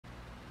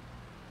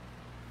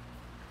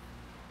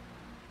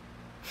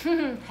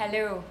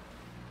Hello.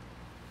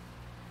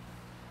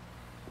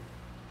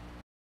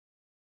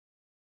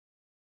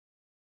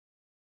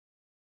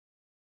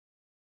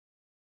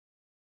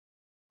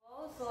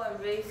 So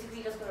I'm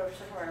basically just going to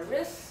check my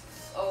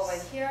wrists over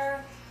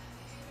here.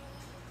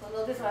 So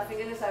notice my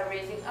fingers are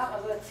raising up.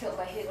 I'm going to tilt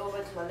my head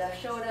over to my left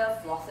shoulder,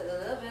 floss it a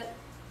little bit,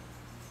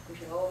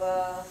 push it over,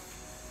 up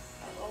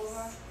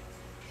over.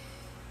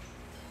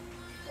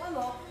 One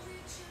more.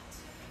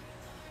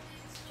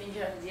 Change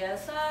it to the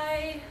other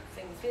side,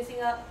 fingers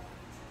facing up,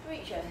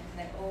 reach your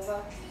neck over.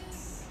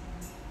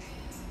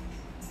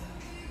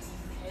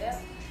 Yeah.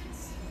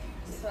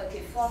 Just want to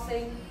keep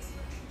flossing.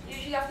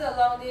 Usually after a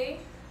long day,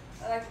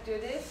 I like to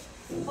do this.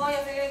 Pull your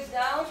fingers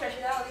down, stretch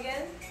it out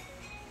again.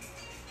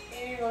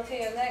 Maybe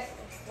rotate your neck,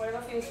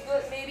 whatever feels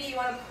good. Maybe you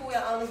want to pull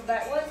your arms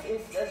backwards,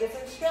 it's a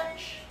different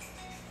stretch.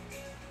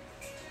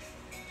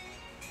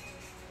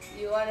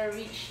 You want to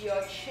reach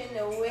your chin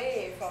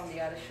away from the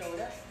other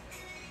shoulder.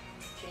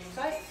 Change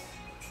sides.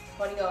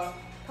 Putting your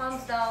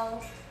palms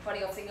down,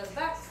 putting your fingers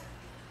back.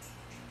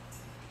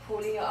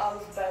 Pulling your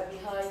arms back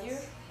behind you.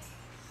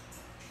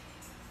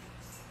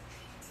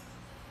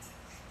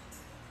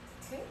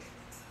 Okay.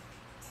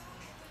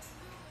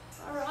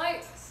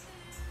 Alright.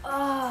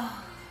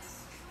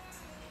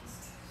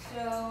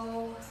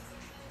 So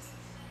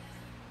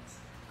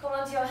come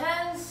onto your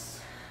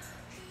hands.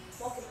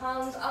 Walk your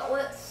palms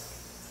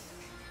outwards.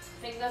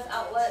 Fingers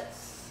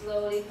outwards.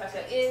 Slowly press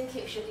your in.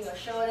 Keep shifting your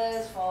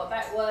shoulders forward,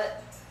 backward.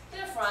 To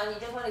the front. You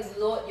just want to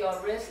load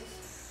your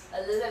wrists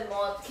a little bit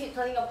more. Keep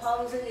turning your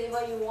palms in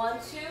whenever you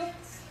want to.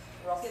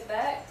 Rock it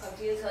back.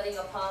 Continue turning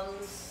your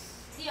palms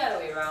the other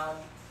way around.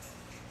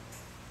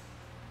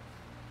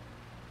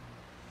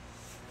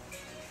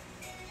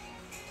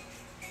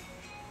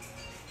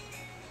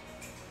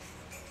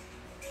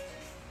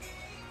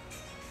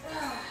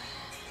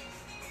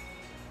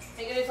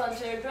 Fingers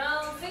onto the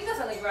ground, fingers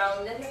on the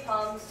ground, lift your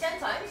palms 10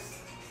 times.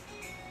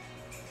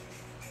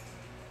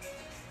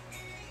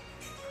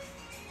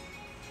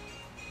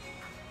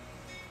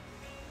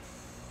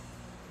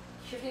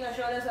 Shifting your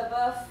shoulders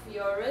above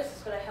your wrists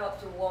is going to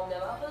help to warm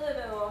them up a little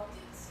bit more.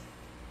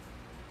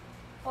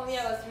 For me,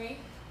 I got 3,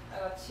 I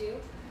got 2,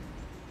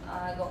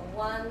 I got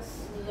 1.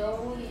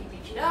 Slowly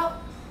reach it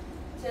out.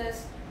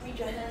 Just reach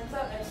your hands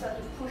up and start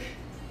to push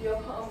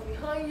your palms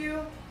behind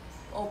you.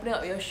 Open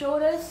up your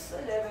shoulders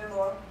a little bit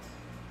more.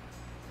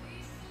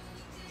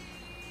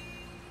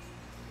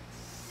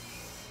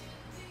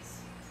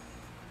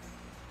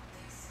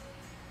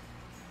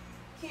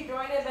 Keep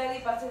drawing the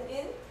belly button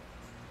in.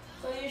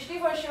 So usually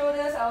for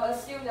shoulders, I will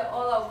assume that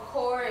all our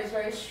core is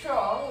very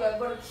strong. We are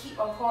going to keep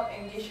our core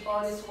engaged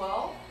on as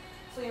well.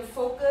 So you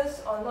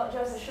focus on not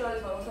just the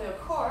shoulders but also your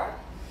core.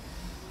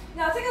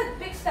 Now take a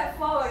big step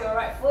forward with your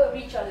right foot,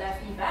 reach your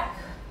left knee back.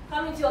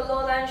 Come into your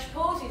low lunge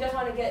pose. You just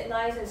want to get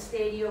nice and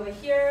steady over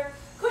here.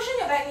 Cushion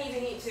your back knee if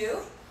you need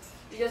to.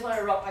 You just want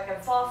to rock back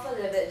and forth a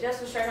little bit just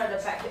to straighten out the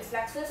back hip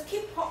flexors.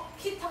 Keep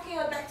tucking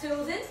your back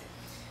toes in.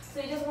 So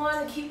you just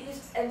want to keep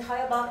this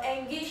entire bum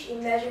engaged.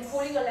 Imagine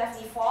pulling your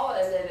left knee forward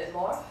a little bit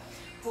more.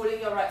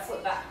 Pulling your right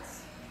foot back.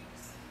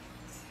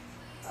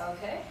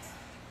 Okay.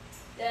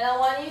 Then I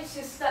want you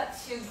to start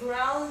to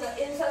ground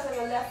the insides of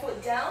your left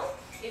foot down.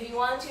 If you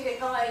want to, you can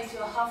come out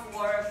into a half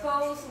warrior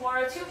pose,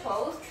 warrior 2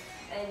 pose.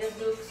 And just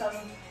do some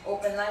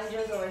open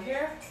lunges over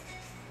here.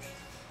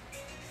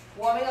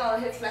 Warming our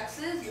hip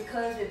flexors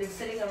because we've been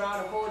sitting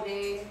around the whole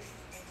day.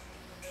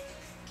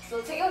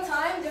 So take your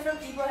time.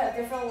 Different people have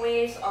different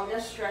ways of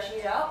just stretching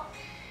it out.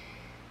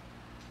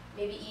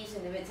 Maybe ease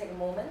into it, take a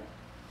moment.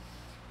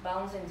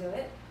 Bounce into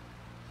it.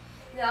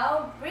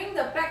 Now bring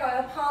the back of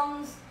your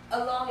palms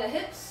along your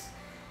hips.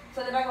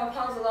 So the back of your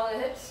palms along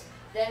your hips.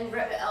 Then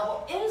grab your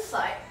elbow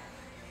inside.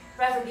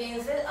 Press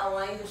against it. I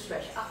want you to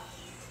stretch up.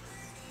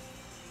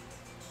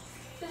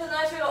 Just a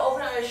nice way to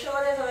open up your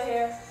shoulders over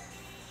here.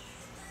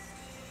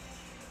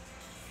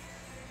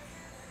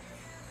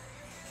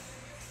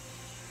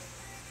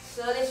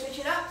 Slowly switch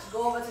it up.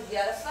 Go over to the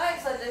other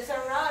side. So this time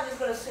around, I'm just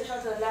going to switch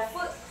onto the left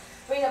foot.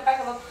 Bring the back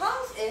of your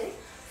palms in.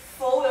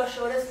 Fold your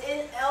shoulders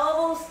in,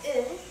 elbows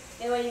in.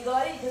 And when you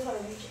got it, you just want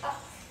to reach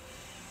up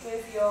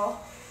with your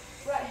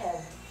right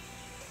hand.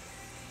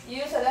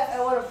 Use your left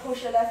elbow to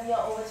push your left knee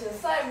out over to the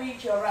side.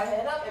 Reach your right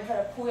hand up and try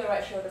to pull your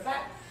right shoulder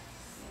back.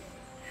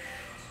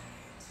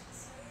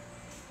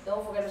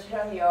 Don't forget to switch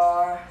on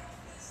your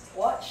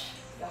watch,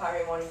 your heart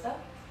rate monitor.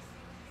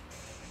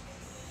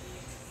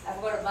 I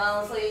forgot to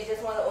bounce, so you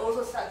just want to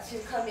also start to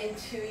come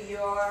into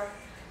your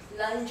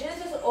lunges.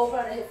 Just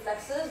open the hip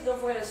flexors. Don't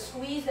forget to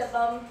squeeze the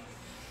bum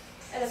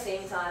at the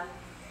same time.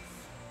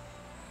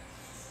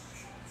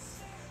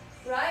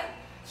 Right?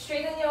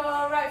 Straighten your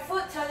right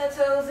foot, turn your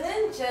toes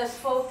in. Just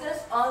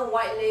focus on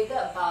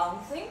wide-legged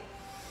bouncing.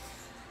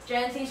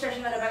 Gently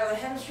stretching out the back of the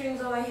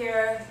hamstrings over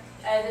here.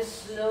 And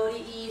just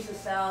slowly ease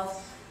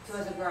yourself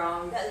towards the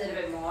ground, that little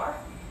bit more.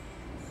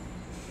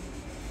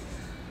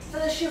 So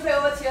just shift it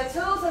over to your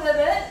toes a little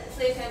bit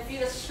so you can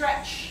feel the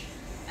stretch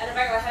at the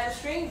back of the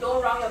hamstring.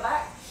 Don't round your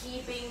back,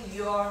 keeping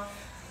your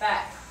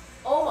back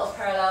almost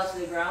parallel to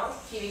the ground,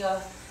 keeping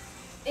a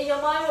In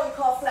your mind, what we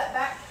call flat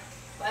back,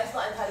 but it's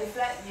not entirely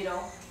flat, you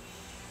know.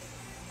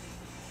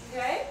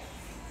 Okay?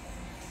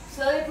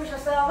 Slowly push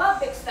yourself up,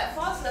 big step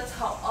forward to the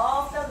top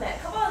of the mat.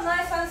 Come on,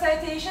 nice sun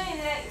salutation.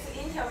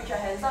 Inhale, reach your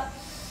hands up.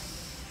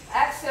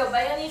 Exhale,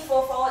 bend your knees,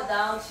 fall forward,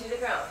 down to the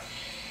ground.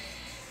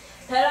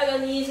 Pedal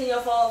your knees in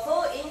your forward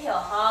fold. Inhale,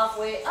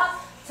 halfway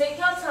up. Take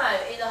your time.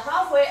 In the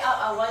halfway up,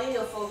 I want you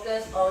to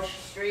focus on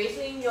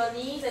straightening your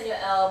knees and your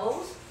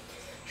elbows.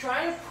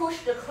 Trying to push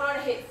the crown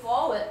of the head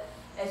forward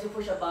as you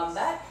push your bum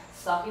back,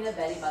 sucking the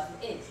belly button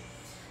in.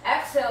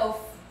 Exhale,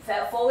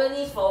 forward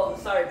knees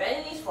forward,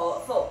 bend your knees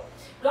forward fold.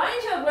 Ground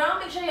into your ground,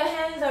 make sure your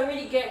hands are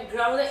really get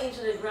grounded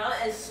into the ground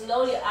and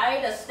slowly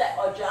either step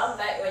or jump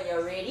back when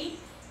you're ready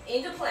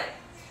into plank.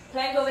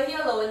 Plank over here,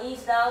 lower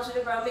knees down to the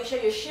ground, make sure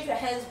you shift your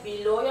hands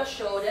below your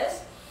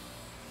shoulders.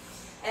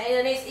 And in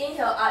the next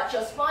inhale, arch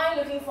your spine,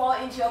 looking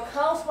forward into your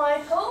cow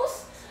spine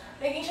pose.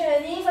 Making sure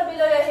your knees are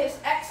below your hips.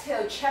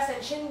 Exhale, chest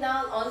and chin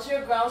down onto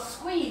your ground.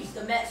 Squeeze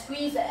the mat,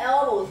 squeeze the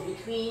elbows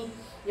between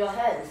your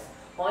hands.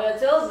 Point your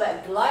toes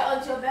back, glide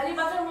onto your belly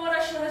button, roll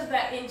your shoulders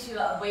back into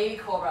a baby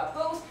cobra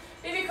pose.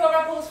 Baby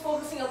cobra pose,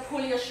 focusing on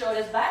pulling your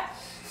shoulders back,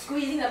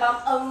 squeezing the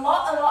bum a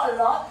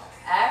lot.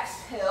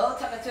 Exhale,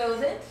 tuck your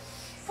toes in.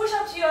 Push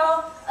up to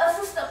your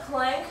assisted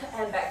plank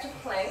and back to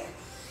plank.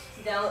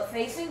 Downward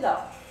facing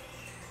dog.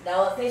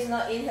 Downward facing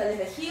dog, inhale,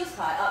 lift your heels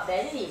high up,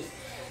 bend your knees.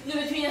 Look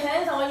between your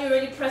hands. I want you to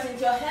really press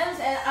into your hands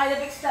and either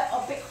big step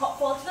or big hop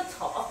forward to the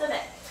top of the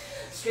mat.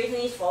 Straighten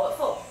knees, forward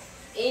fold.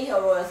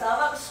 Inhale, roll yourself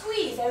up,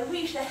 squeeze and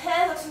reach the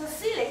hands up to the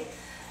ceiling.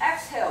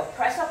 Exhale,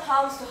 press your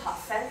palms to heart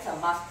center,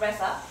 mask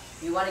press up.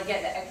 You want to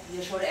get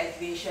your shoulder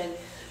activation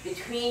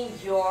between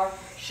your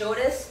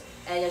shoulders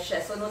and your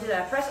chest. So notice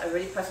that I press, I'm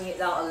really pressing it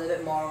down a little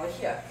bit more over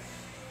here.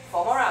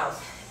 4 more rounds.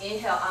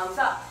 Inhale, arms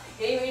up.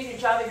 Getting ready to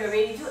jump if you're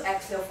ready to.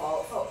 Exhale,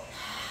 forward fold.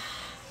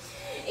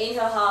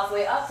 Inhale,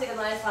 halfway up. Take a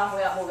nice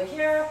halfway up over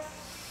here.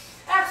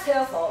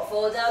 Exhale, forward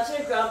fold down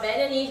to the ground.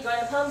 Bend your knees,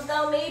 grind the palms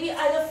down. Maybe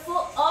either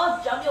foot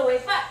or jump your way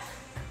back.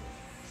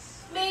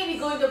 Maybe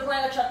go into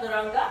plank or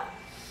chaturanga.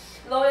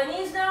 Lower your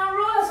knees down,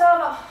 roll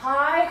yourself up,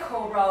 high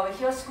cobra over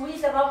here.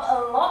 Squeeze the bum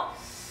a lot.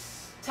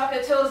 Tuck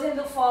your toes in,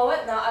 look forward.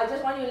 Now I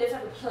just want you to lift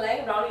up the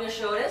plank, rounding your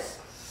shoulders.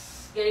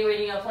 Getting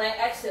ready in your plank.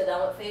 Exhale,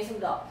 downward facing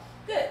dog.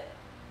 Good.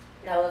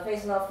 Downward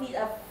facing dog, feet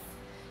up.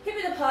 Hip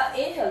width apart.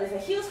 Inhale, lift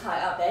your heels high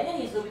up, bend your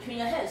knees, look between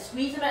your hands.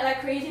 Squeeze the mat like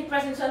crazy,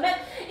 press into the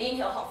mat.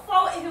 Inhale, hop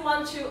forward if you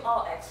want to,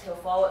 or exhale,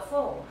 forward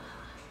fold.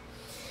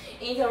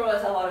 Inhale, roll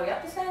yourself all the way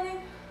up to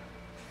standing.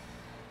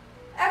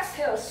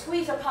 Exhale,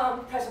 squeeze your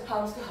palm, press your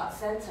palms to heart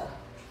center.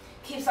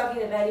 Keep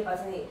sucking the belly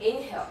button in.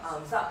 Inhale,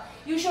 arms up.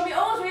 You should be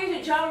almost ready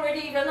to jump ready.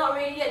 If you're not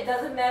ready yet,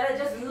 doesn't matter.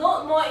 Just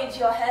load more into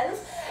your hands.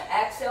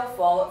 Exhale,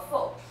 forward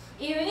fold.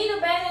 If you need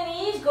to bend your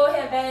knees, go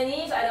ahead and bend your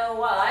knees.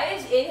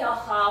 Otherwise, inhale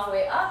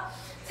halfway up.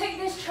 Take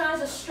this chance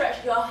to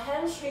stretch your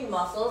hamstring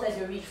muscles as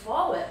you reach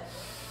forward.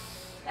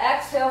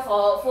 Exhale,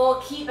 forward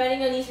fold. Keep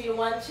bending your knees if you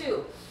want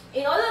to.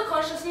 In order to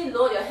consciously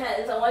load your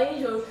hands, I want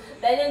you to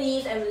bend your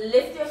knees and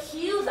lift your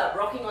heels up,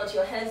 rocking onto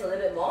your hands a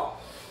little bit more.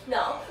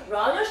 Now,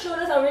 round your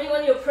shoulders. I really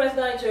want you to press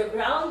down into the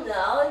ground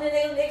now. And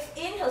then next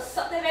inhale,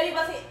 suck the belly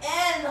button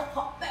and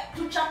hop back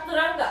to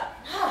chaturanga.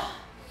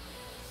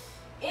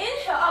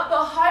 Inhale up to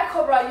high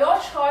cobra. Your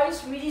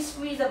choice. Really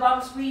squeeze the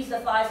bum, squeeze the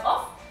thighs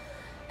off.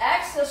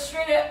 Exhale,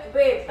 straight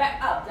away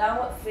back up,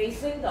 downward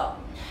facing dog.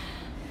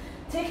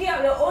 Taking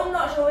up your own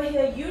notch over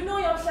here. You know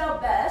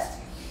yourself best.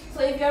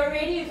 So if you're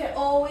ready, you can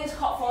always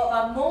hop forward,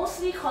 but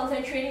mostly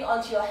concentrating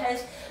onto your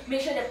hands.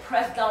 Make sure they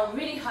press down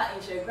really hard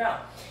into the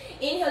ground.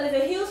 Inhale, lift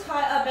your heels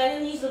high up,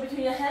 bend your knees, look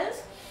between your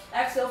hands.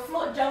 Exhale,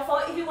 float, jump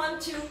forward if you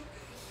want to.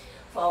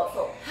 Forward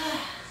fold.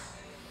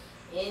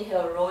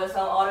 Inhale, roll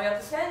yourself all the way up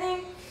to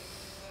standing.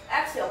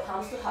 Exhale,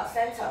 palms to heart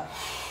center.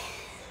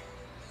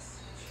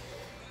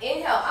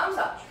 Inhale, arms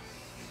up.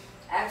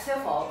 Exhale,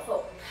 forward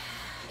fold.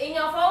 In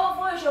your forward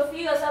fold, you should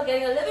feel yourself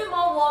getting a little bit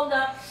more warmed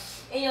up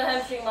in your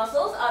hamstring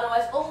muscles.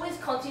 Otherwise, always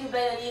continue to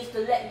bend your knees to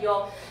let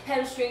your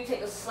hamstring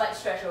take a slight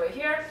stretch over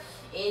here.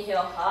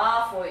 Inhale,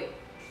 halfway.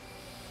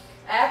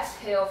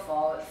 Exhale,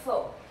 forward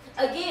fold.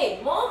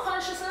 Again, more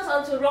consciousness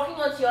onto rocking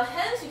onto your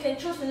hands. You can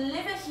choose to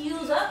lift your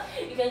heels up.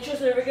 You can choose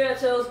to wriggle your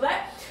toes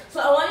back. So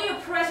I want you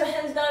to press your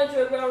hands down into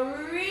the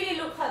ground. Really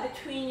look hard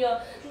between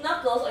your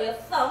knuckles or your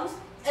thumbs.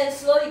 And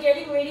slowly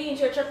getting ready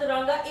into your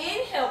chaturanga.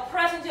 Inhale,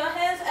 press into your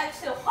hands.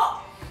 Exhale,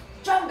 hop.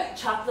 Jump back,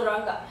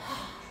 chaturanga.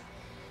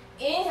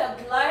 Inhale,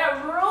 glide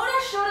up, roll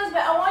your shoulders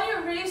back. I want you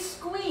to really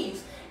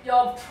squeeze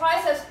your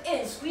triceps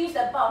in. Squeeze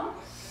the bum.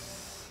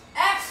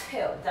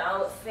 Exhale,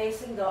 downward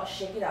facing dog.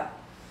 Shake it up.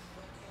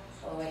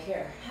 Over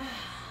here.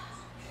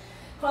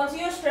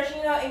 Continue stretching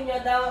it out in your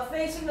downward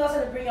facing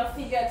dog and bring your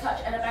feet get a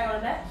touch at the back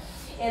of the mat.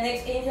 And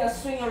next inhale,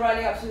 swing your right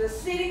leg up to the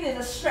ceiling. There's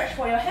a stretch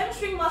for your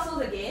hamstring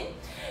muscles again.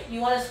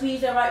 You want to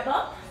squeeze the right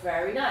bum.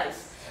 Very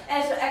nice.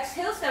 As you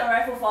exhale, step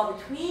right foot forward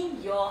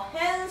between your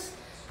hands.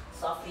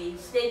 Softly,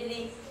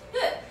 steadily.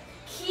 Good.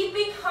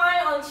 Keeping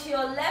high onto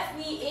your left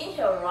knee.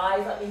 Inhale,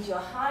 rise up into your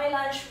high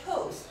lunge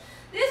pose.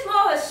 This is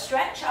more of a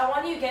stretch. I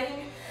want you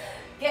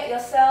Get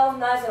yourself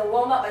nice and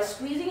warm up by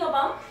squeezing your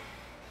bum.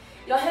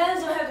 Your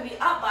hands don't have to be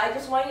up, but I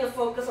just want you to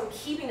focus on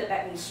keeping the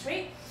back knee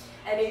straight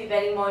and maybe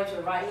bending more into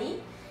the right knee.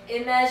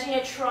 Imagine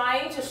you're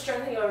trying to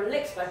strengthen your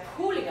legs by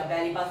pulling your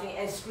belly button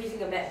and squeezing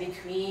the mat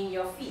between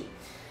your feet.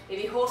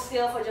 Maybe hold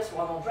still for just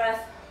one more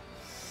breath.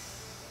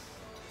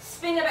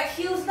 Spin your back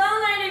heels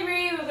down 90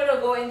 degrees. We're going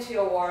to go into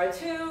your warrior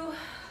two.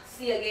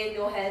 See again,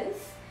 no hands.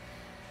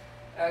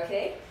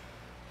 Okay.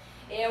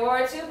 In your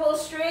warrior two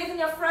pose, straighten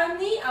your front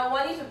knee. I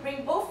want you to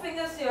bring both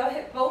fingers to your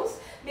hip bones,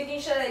 making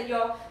sure that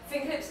your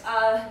fingertips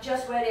are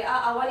just where they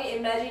are. I want you to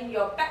imagine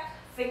your back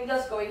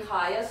fingers going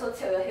higher, so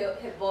tilt your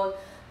hip bone,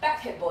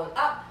 back hip bone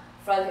up,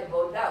 front hip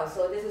bone down.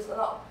 So this is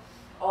not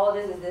all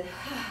this is this.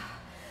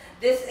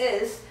 This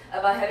is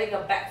about having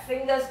your back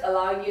fingers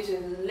allowing you to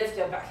lift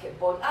your back hip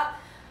bone up.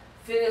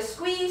 Feel your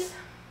squeeze,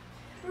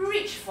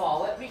 reach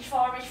forward,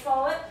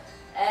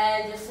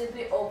 and just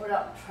simply open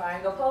up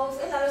triangle pose.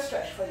 Another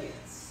stretch for you.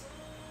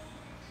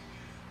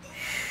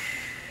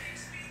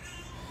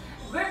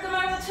 Grip the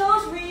mat with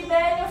toes,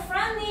 rebend your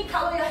front knee,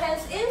 cover your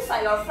hands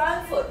inside your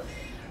front foot.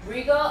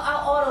 Wriggle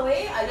out all the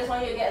way. I just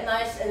want you to get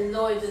nice and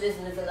low into this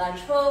little lunge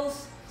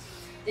pose.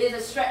 This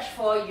is a stretch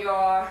for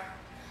your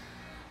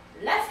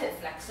left hip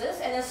flexors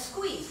and a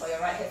squeeze for your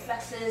right hip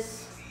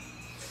flexors.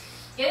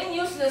 Getting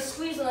used to the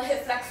squeeze on the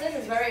hip flexors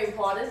is very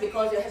important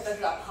because your hip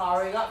flexors are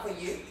powering up for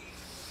you.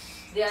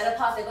 The other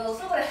parts are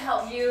also going to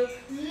help you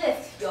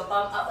lift your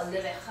bum up a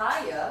little bit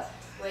higher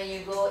when you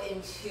go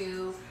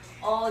into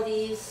all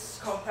these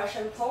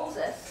compression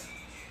poses.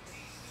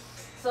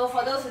 So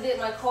for those who did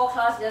my core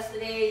class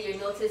yesterday, you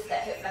noticed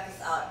that hip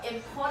flexors are an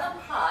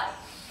important part.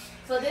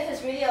 So this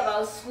is really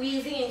about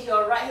squeezing into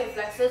your right hip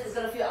flexors. It's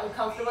going to feel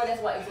uncomfortable,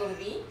 that's what it's going to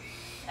be.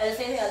 And the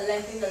same thing, I'm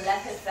lengthening the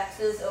left hip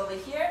flexors over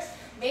here.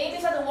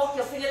 Maybe try to walk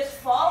your fingers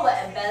forward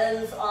and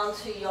balance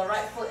onto your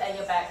right foot and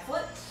your back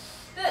foot.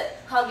 Good.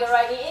 Hug your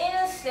right knee in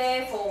and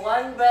stay for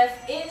one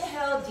breath.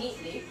 Inhale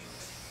deeply.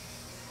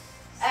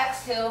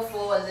 Exhale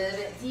for a little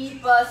bit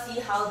deeper.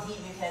 See how deep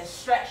you can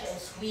stretch and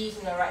squeeze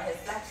in the right hip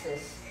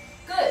flexors.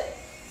 Good.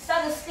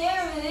 Start to stay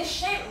with this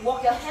shape.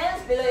 Walk your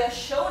hands below your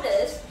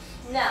shoulders.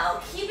 Now,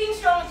 keeping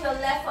strong with your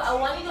left foot, I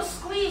want you to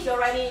squeeze your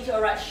right knee into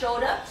your right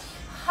shoulder.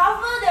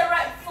 Hover the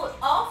right foot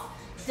off.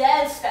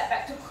 Then step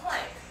back to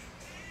plank.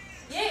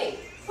 Yay.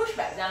 Push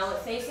back, downward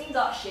facing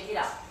dog. Shake it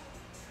out.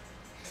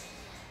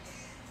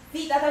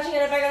 Feet are touching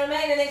at the back of the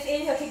mat. The next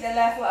inhale, kick the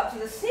left foot up to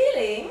the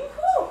ceiling.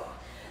 Whew.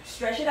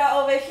 Stretch it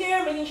out over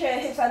here, making sure your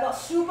hips are not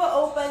super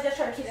open. Just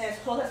try to keep them as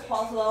close as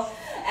possible.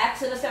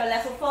 Exhale, step your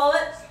left foot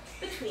forward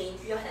between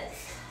your hands.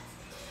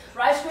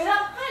 Rise straight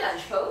up, high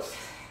lunge pose.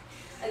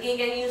 Again,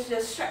 getting used to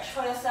the stretch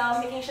for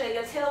yourself, making sure that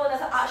your tailbone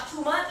doesn't arch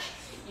too much.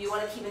 You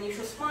want to keep a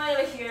neutral spine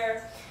over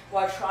here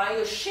while trying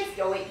to shift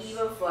your weight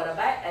even further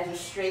back as you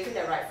straighten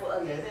the right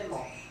foot a little bit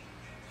more.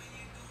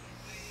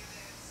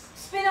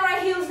 Spin the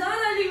right heels down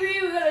 90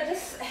 degrees. We're going to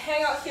just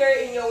hang out here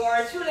in your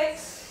warrior two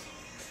legs.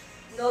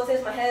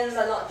 Notice my hands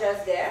are not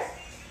just there.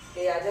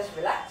 They are just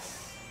relaxed.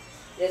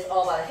 It's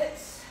all about the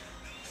hips.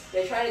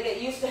 You're trying to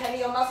get used to having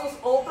your muscles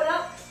open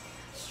up,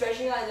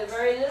 stretching out in a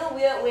very little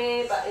weird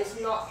way, but it's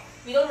not,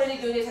 we don't really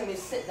do this when we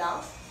sit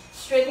down.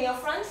 Straighten your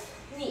front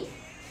knee.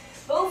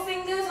 Both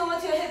fingers over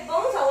to your hip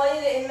bones. I want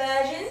you to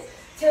imagine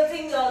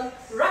tilting your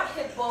right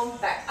hip bone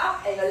back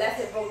up and your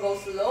left hip bone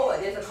goes lower.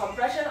 There's a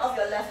compression of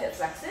your left hip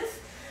flexors.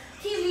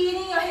 Keep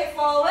leaning your hip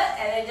forward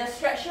and then just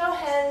stretch your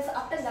hands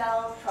up and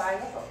down,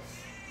 triangle pose.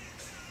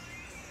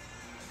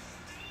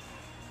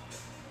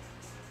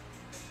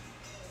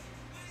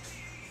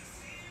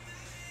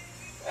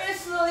 Very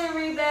slowly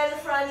rebend the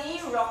front knee,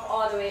 rock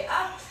all the way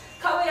up.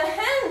 Cover your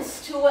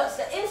hands towards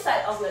the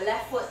inside of your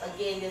left foot.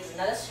 Again, there's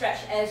another stretch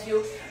as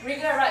you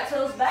wriggle your right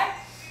toes back.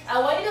 I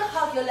want you to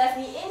hug your left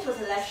knee into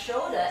the left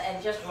shoulder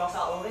and just rock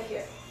out over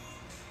here.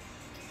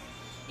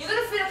 You're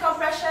going to feel the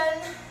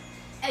compression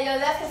at your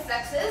left hip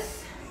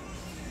flexors.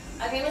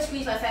 I'm going to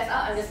squeeze my fats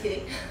out, I'm just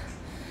kidding.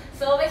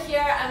 So over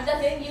here, I'm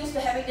just getting used to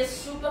having this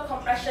super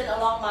compression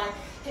along my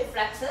hip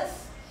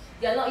flexors.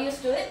 They're not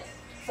used to it,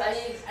 so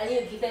I need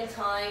to give them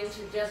time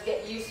to just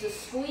get used to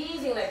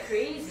squeezing like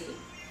crazy.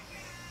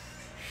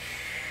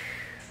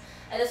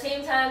 At the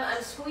same time,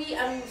 I'm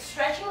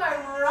stretching my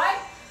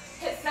right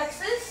hip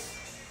flexors.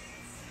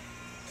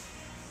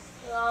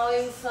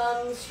 Allowing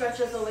some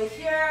stretches over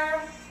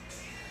here.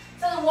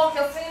 So walk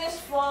your fingers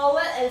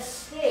forward and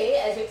stay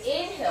as you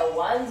inhale.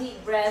 One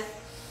deep breath.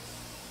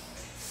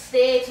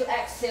 Stay to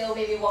exhale.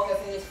 Maybe walk your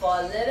fingers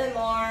forward a little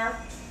more.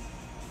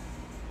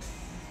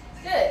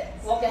 Good.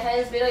 Walk your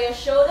hands below your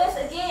shoulders.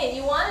 Again,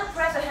 you want to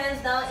press your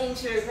hands down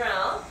into the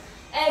ground.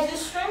 As you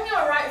straighten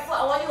your right foot,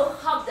 I want you to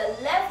hug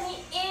the left knee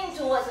in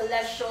towards the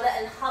left shoulder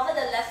and hover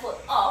the left foot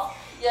off.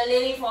 You're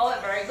leaning forward,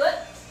 very good.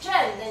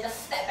 Jen, then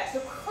just step back to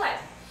plank.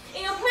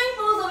 In your plank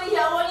pose over here,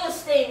 I want you to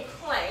stay in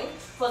plank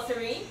for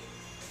 3,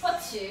 for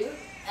 2,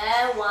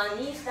 and 1.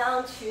 Knees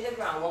down to the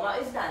ground. Warm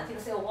up is done. Take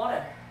a sip of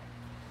water.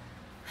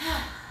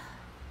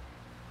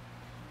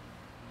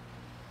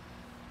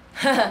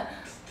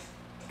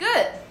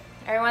 Good.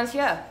 Everyone's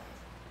here,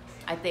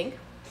 I think.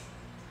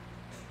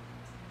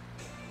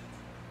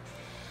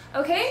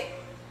 Okay?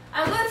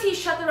 I'm going to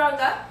teach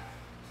chaturanga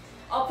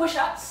or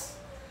push-ups,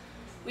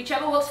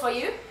 whichever works for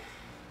you.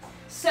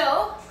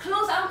 So,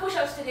 close arm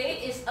push-ups today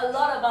is a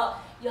lot about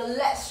your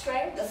leg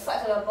strength, the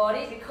size of your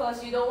body,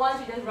 because you don't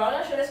want to just round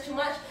your shoulders too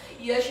much.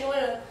 You actually want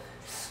to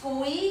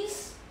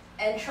squeeze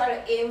and try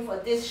to aim for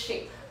this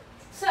shape.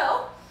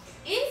 So,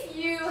 if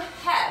you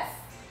have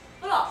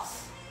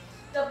blocks,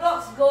 the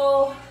blocks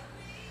go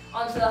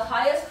onto the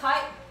highest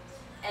height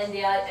and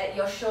they are at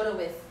your shoulder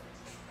width.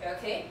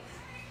 Okay?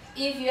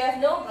 If you have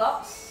no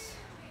blocks,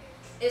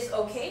 it's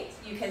okay.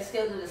 You can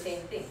still do the same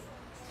thing.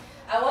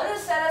 I want to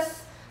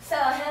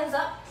set our hands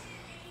up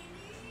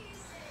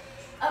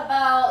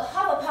about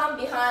half a palm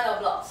behind our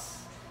blocks.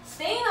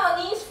 Staying on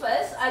our knees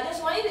first, I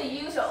just want you to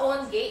use your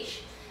own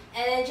gauge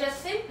and then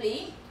just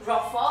simply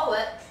rock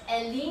forward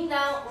and lean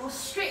down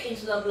straight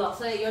into the block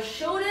so that your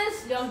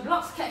shoulders, your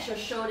blocks catch your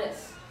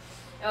shoulders.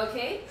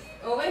 Okay?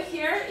 Over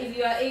here, if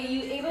you are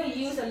able to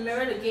use a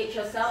mirror to gauge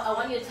yourself, I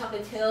want you to tuck the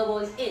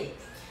tailbone in.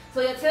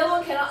 So your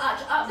tailbone cannot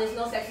arch up, there's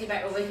no sexy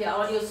back over here. I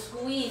want you to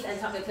squeeze and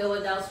tuck the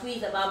tailbone down,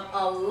 squeeze the bum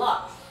a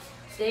lot.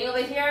 Staying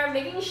over here,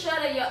 making sure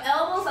that your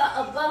elbows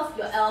are above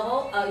your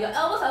elbows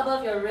are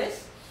above your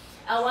wrist.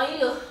 I want you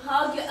to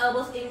hug your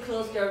elbows in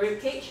close to your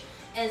rib cage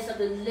and start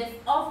to lift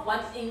off 1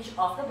 inch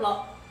off the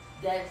block,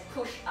 then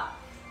push up.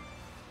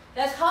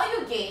 That's how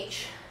you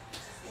gauge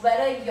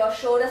whether your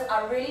shoulders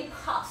are really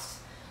past.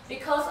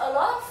 Because a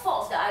lot of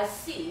faults that I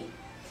see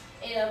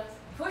in a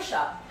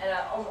push-up, and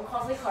I'm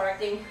constantly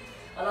correcting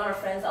a lot of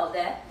friends out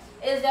there,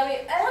 is that we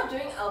end up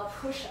doing our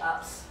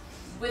push-ups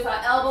with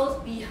our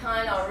elbows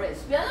behind our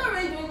wrists. We are not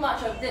really doing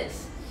much of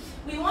this.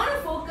 We want to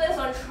focus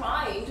on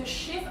trying to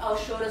shift our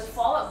shoulders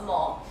forward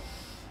more.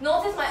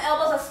 Notice my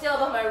elbows are still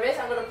above my wrist.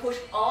 I'm going to push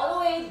all the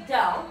way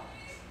down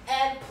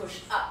and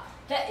push up.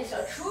 That is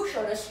your true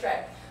shoulder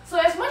strength. So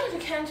as much as you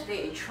can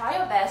today, try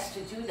your best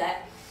to do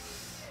that.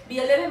 Be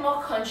a little bit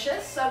more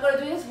conscious. So I'm going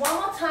to do this one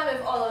more time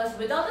with all of us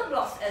without the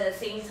blocks at the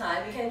same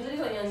time. You can do this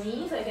on your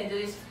knees or you can do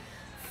this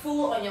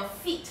full on your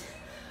feet.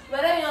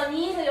 Whether on your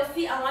knees or your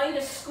feet, I want you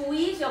to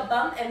squeeze your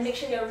bum and make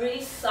sure you're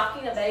really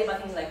sucking the belly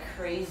button like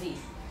crazy.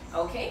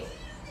 Okay?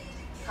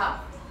 Come.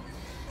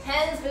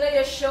 Hands below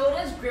your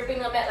shoulders, gripping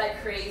the mat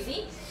like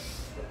crazy.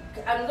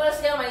 I'm going to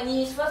stay on my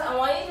knees first. I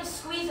want you to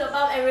squeeze your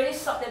bum and really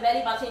suck the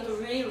belly button to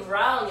really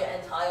round your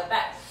entire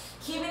back.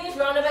 Keeping this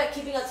rounded back,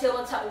 keeping your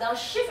tailbone tucked down,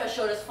 shift your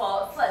shoulders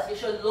forward first. You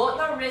should load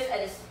your wrist at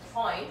this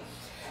point.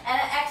 And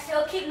then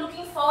exhale, keep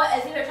looking forward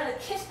as if you're trying to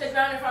kiss the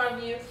ground in front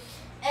of you.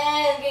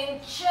 And again,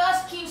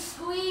 just keep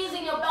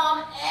squeezing your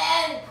bum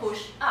and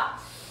push up.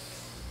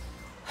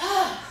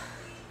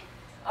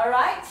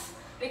 Alright?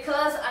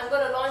 Because I'm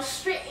going to launch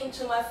straight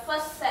into my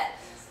first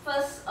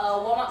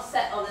warm-up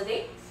set of the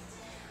day.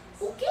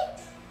 Okay?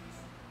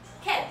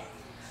 Okay.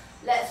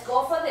 Let's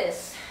go for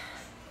this.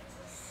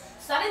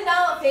 Starting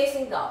down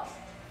facing dog.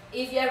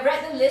 If you have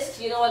read the list,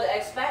 you know what to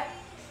expect.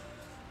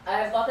 I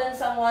have gotten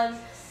someone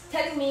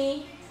telling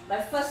me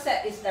my first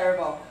set is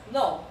terrible.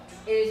 No,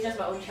 it is just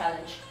my own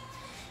challenge.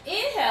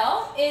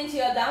 Inhale into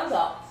your down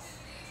dog.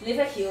 Lift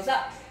your heels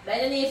up.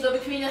 Bend your knees, go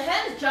between your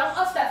hands. Jump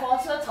or step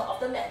forward to the top of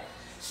the mat.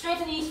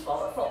 Straighten knees,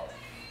 forward fold.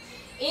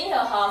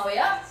 Inhale halfway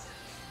up.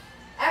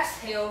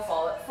 Exhale,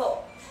 forward fold.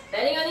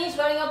 Bending your knees,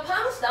 rolling your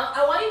palms down.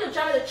 I want you to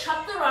jump into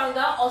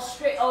chaturanga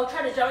or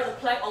try to jump into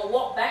plank or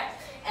walk back.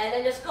 And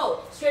then just go.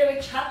 Straight away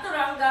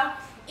chaturanga.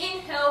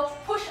 Inhale,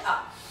 push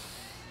up.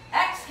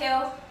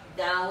 Exhale,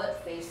 downward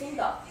facing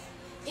dog.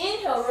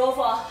 Inhale, roll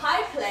for a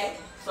high plank.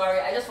 Sorry,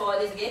 I just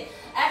forward this again.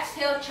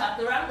 Exhale,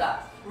 chaturanga.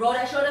 Roll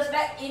the shoulders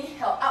back.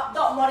 Inhale, up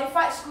dog,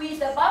 modified. Squeeze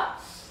the bum.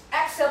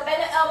 Exhale,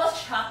 bend the elbows,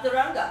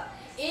 chaturanga.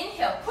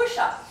 Inhale, push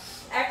up.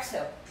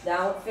 Exhale,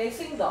 downward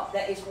facing dog.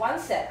 That is one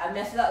set. I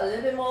messed it up a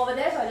little bit more over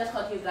there, so I just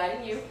continue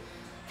guiding you.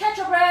 Catch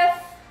your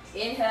breath.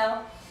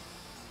 Inhale.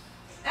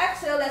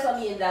 Exhale, that's on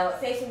me in downward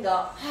facing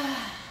dog.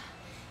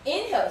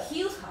 Inhale,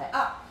 heels high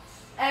up.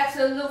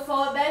 Exhale, look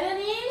forward, bend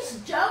your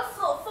knees. Jump,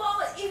 float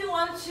forward if you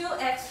want to.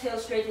 Exhale,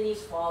 straighten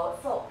knees, forward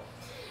fold.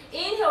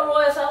 Inhale,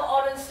 roll yourself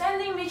on and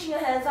standing, reaching your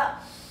hands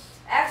up.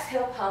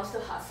 Exhale, palms to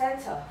heart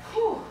center.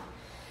 Whew.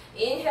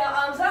 Inhale,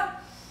 arms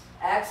up.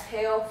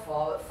 Exhale,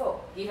 forward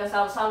fold. Give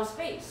yourself some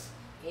space.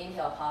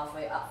 Inhale,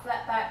 halfway up,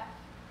 flat back.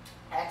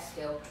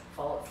 Exhale,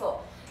 forward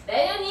fold.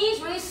 Bend your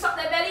knees, really suck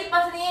that belly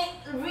button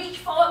in. Reach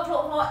forward,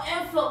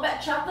 and float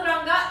back.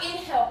 Chaturanga.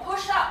 Inhale,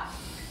 push up.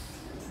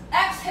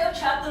 Exhale,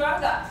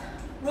 chaturanga.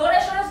 Roll the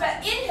shoulders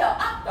back. Inhale,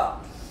 up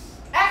dog.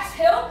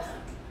 Exhale,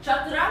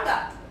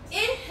 chaturanga.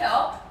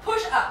 Inhale,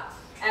 push up.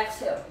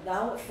 Exhale,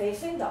 downward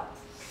facing dog.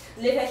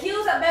 Lift your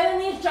heels up,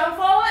 bend your knees, jump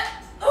forward.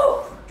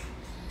 Ooh.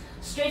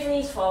 Straighten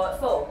knees, forward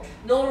fold.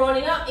 No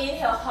rolling up.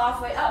 Inhale,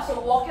 halfway up.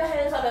 So walk your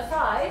hands up the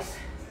thighs.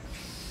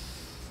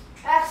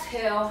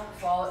 Exhale,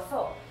 forward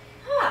fold.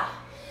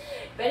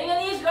 Bending your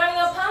knees, grounding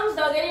your palms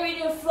down, getting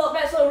ready to float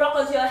back, so rock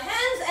onto your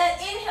hands, and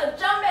inhale,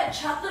 jump back,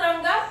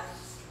 chaturanga.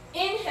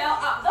 Inhale,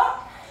 up dog.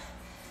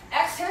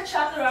 Exhale,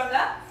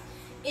 chaturanga.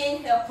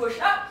 Inhale, push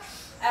up.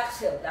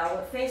 Exhale,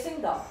 downward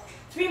facing dog.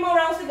 3 more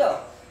rounds to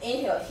go.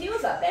 Inhale,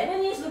 heels up, bend your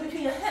knees, look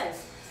between your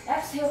hands.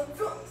 Exhale,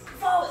 float.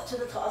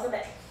 top of the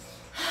mat.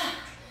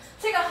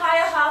 Take a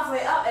higher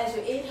halfway up as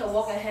you inhale,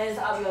 walk your hands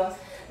up your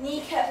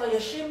kneecaps or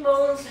your shin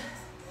bones.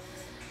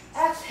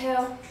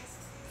 Exhale,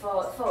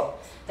 forward fold.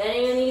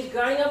 Bending your knees,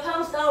 grounding your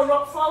palms down,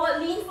 rock forward,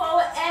 lean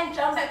forward, and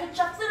jump back to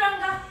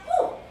chaturanga.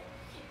 Woo.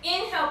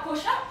 Inhale,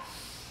 push up.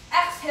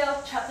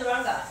 Exhale,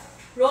 chaturanga.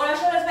 Roll your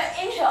shoulders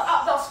back, inhale,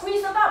 up dog,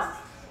 squeeze the bum.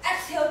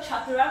 Exhale,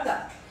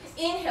 chaturanga.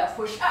 Inhale,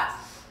 push up.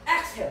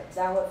 Exhale,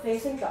 downward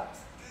facing dog.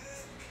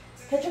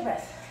 Catch your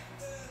breath.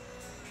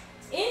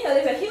 Inhale,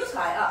 lift your heels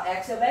high up.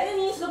 Exhale, bend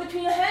your knees, look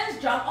between your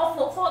hands, jump off,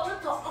 float forward to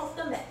the top of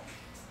the mat.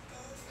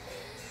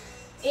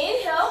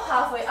 Inhale,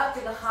 halfway up,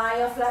 take a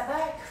higher flat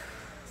back.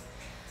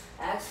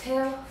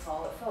 Exhale,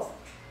 forward fold.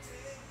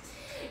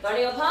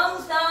 Running your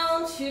palms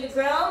down to the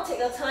ground, take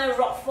your time,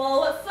 rock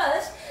forward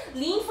first.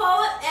 Lean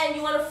forward and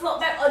you want to float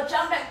back or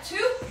jump back to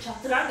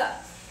chaturanga.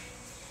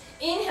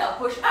 Inhale,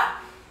 push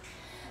up.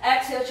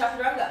 Exhale,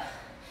 chaturanga.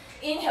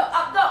 Inhale,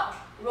 up dog.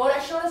 Roll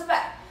your shoulders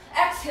back.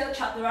 Exhale,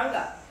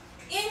 chaturanga.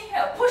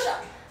 Inhale, push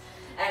up.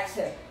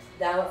 Exhale,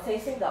 downward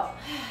facing dog.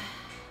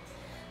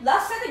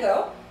 Last set to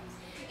go.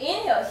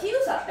 Inhale,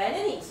 heels up, bend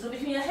your knees, look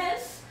between your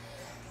hands.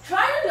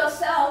 Try your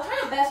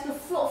best to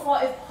float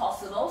forward if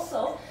possible.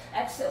 So,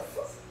 exhale,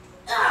 float.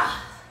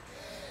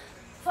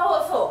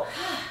 Forward fold.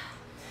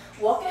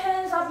 Walk your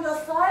hands up your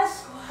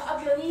thighs,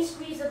 up your knees,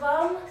 squeeze the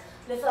bum,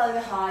 lift a little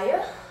bit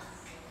higher.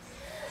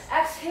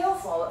 Exhale,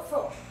 forward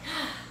fold.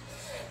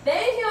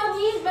 Bend your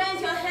knees,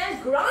 bend your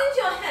hands, ground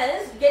your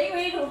hands, getting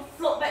ready to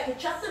float back to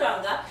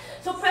chaturanga.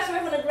 So press away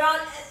from the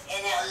ground,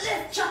 and inhale,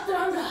 lift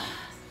chaturanga.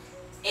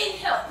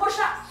 Inhale, push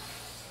up.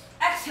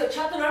 Exhale,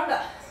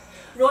 chaturanga.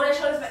 Roll your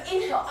shoulders back,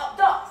 inhale, up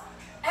dog.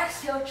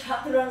 Exhale,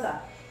 chaturanga.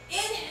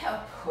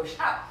 Inhale, push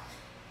up.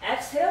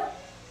 Exhale,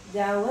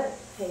 downward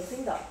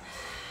facing dog.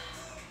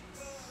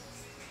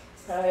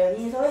 Throw your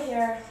knees over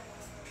here.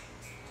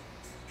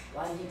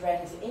 One deep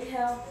breath as you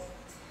inhale.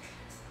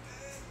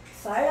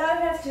 Side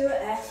out if you have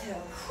to.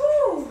 Exhale.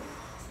 Whew.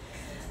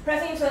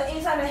 Pressing into the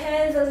inside of the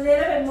hands a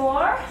little bit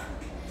more.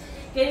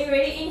 Getting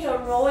ready, inhale,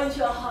 roll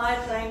into a high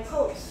plank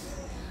pose.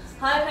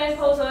 High plank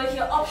pose over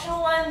here. Option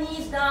one,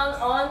 knees down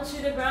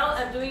onto the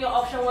ground. I'm doing your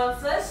option one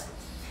first.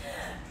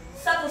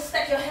 Start to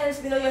stack your hands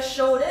below your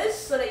shoulders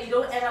so that you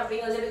don't end up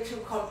being a little bit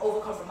too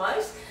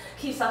over-compromised.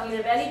 Keep sucking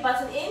the belly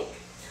button in.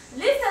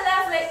 Lift the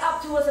left leg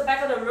up towards the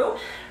back of the room.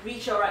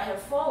 Reach your right hand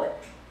forward.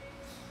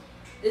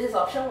 This is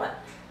option one.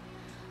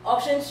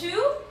 Option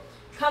two,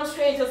 come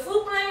straight into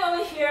full plank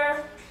over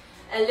here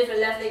and lift the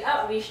left leg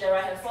up. Reach the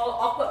right hand forward.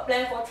 Awkward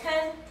plank for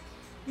 10,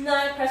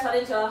 9, press out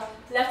into your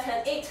left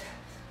hand, 8,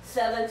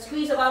 7,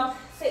 squeeze the bum,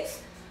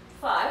 6,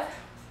 5,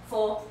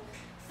 4,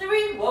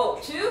 3, whoa,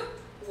 2,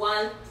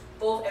 1,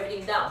 both,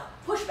 everything down.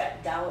 Push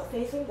back, downward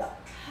facing dog.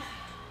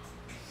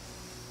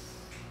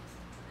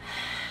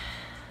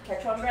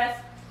 Catch one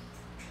breath.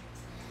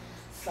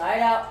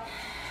 Side out.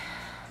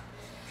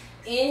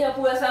 Inhale,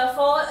 pull yourself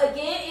forward.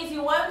 Again, if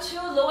you want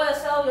to, lower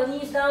yourself, your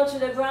knees down to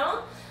the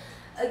ground.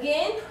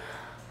 Again,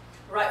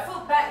 right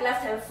foot back,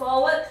 left hand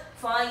forward.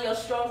 Find your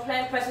strong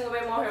plank, pressing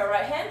away more with your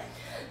right hand.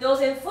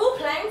 Those in full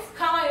plank,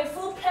 come out in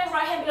full plank,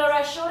 right hand below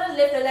right shoulder,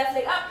 lift the left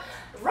leg up,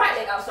 right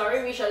leg up,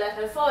 sorry, reach your left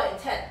hand forward in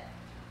 10,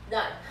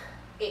 9,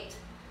 8,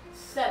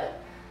 7,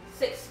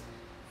 6,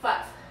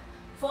 5,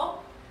 4,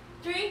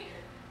 3,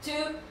 2,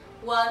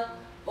 1.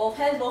 Both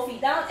hands, both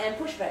feet down and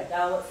push back,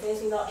 downward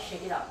facing dog,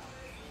 shake it up.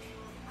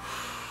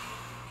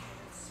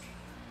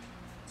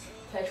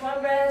 Catch one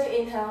breath,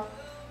 inhale.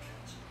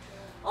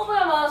 Open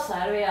your mouth,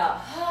 side way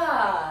up.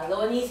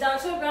 Lower knees down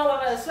to the ground,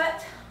 wipe out the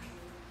sweat.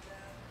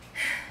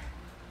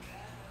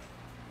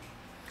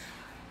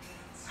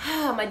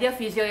 My dear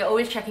physio, you're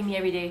always checking me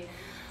every day.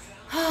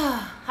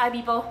 Hi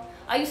people,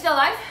 are you still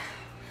alive?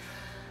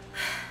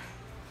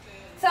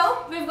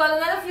 So, we've got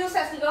another few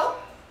sets to go.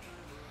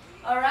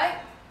 Alright?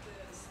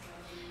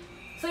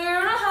 So you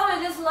remember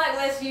how it is like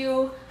as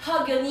you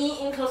hug your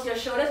knee in close to your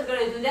shoulders? We're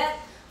going to do that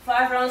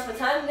 5 rounds per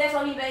time. That's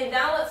only in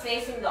downward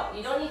facing dog.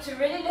 You don't need to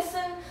really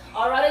listen,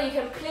 or rather you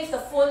can place the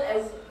phone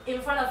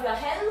in front of your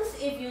hands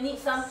if you need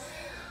some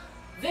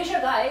visual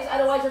guides,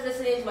 otherwise just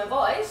listening to my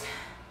voice.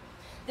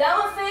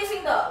 Downward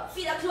facing dog.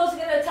 Feet are close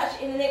together to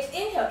touch. In the next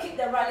inhale, kick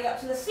the right leg up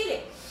to the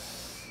ceiling.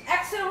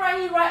 Exhale, right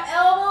knee, right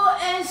elbow,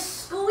 and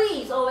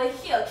squeeze over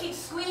here. Keep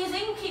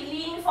squeezing, keep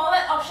leaning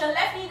forward. Option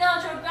left knee down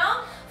to the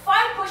ground.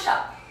 5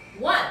 push-up.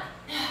 1,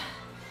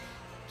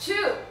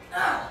 2,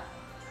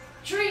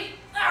 3,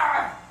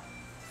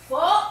 4,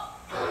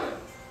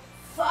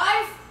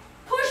 5.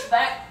 Push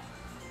back.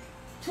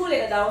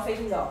 2-legged downward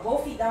facing dog.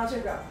 Both feet down to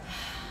the ground.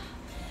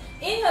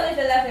 Inhale, lift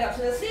the left leg up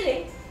to the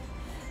ceiling.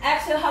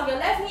 Exhale, hug your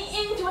left knee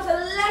in towards the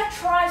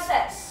left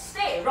tricep.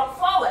 Stay, rock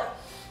forward.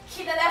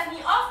 Keep the left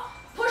knee off.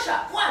 Push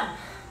up. 1,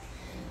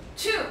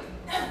 2,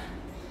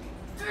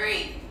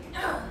 3,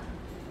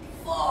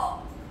 4,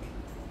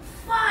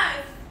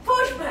 5.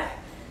 Push back.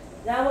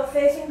 Downward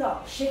facing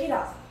dog. Shake it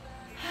out.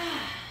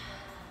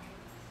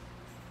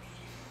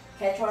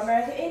 Catch one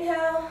breath.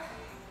 Inhale.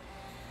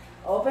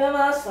 Open your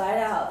mouth, slide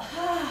out.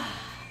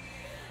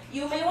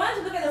 You may want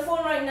to look at the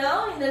phone right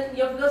now in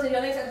because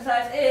your next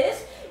exercise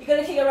is, you're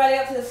going to kick your right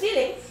leg up to the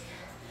ceiling,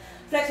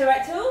 flex your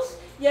right toes,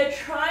 you're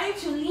trying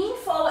to lean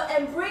forward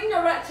and bring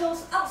your right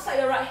toes outside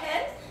your right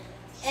hand,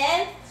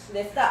 and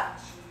lift up.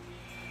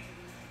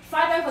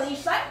 5 times on each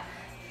side,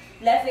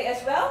 left leg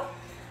as well,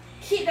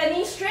 keep the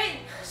knee straight,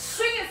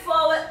 swing it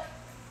forward,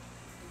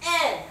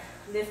 and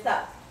lift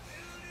up.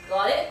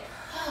 Got it?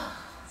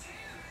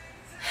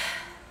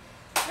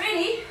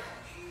 Ready?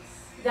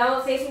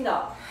 Downward facing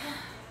dog.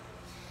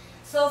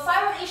 So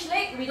 5 on each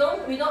leg, we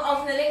don't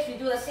alternate legs, we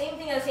do the same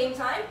thing at the same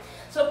time.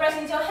 So press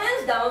into your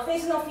hands, downward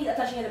facing dog, feet are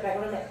touching at the back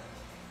of the mat.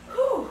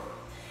 Whew.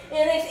 In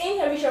the next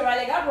inhale, reach your right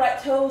leg up, right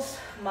toes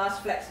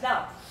must flex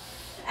down.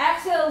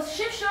 Exhale,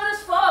 shift shoulders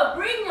forward,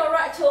 bring your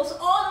right toes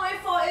all the way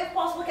forward if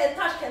possible, can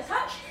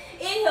touch.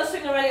 Inhale,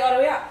 swing your right leg all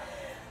the way up.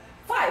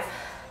 5.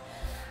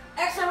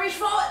 Exhale, reach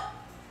forward.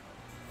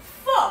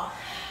 4.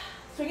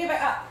 Swing it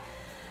back up.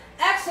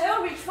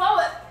 Exhale, reach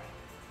forward.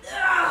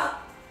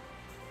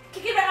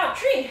 Kick it back up.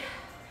 3.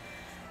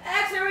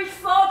 Exhale, reach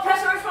forward,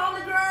 press your from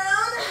the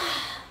ground.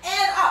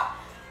 And up.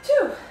 2.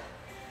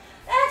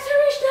 Exhale,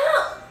 reach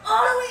down.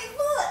 All the way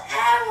forward.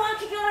 And 1,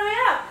 kick it all the way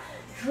up.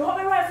 Drop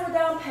your right foot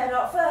down, pedal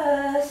out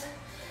first.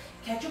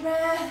 Catch your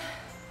breath.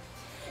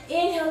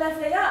 Inhale,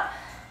 left leg up.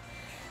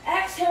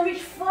 Exhale,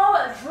 reach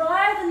forward.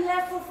 Drive the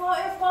left foot forward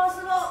if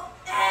possible.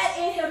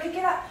 And inhale, kick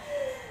it up.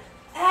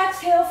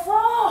 Exhale,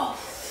 4.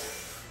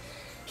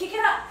 Kick it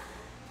up.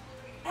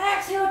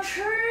 Exhale,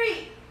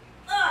 3.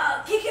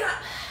 Kick it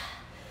up.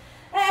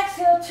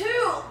 Exhale, 2.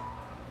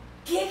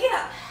 Kick it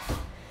up.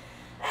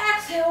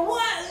 Exhale,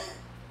 1.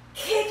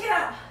 Kick it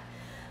up.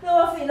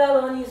 Lower feet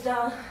down, lower knees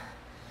down.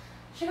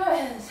 Shake your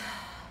hands.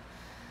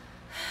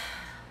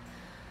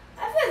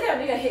 I feel like I'm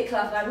doing a hip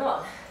class, but I'm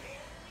not.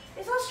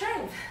 It's all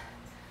strength.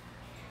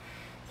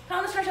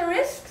 Counter stretch your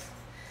wrists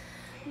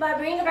by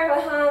bringing the back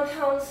of the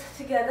palms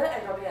together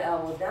and dropping your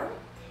elbows down.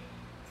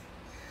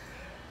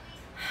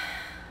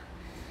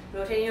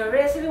 Rotating your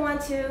wrists if you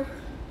want to.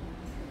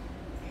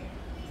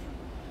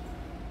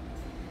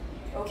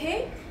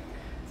 Okay?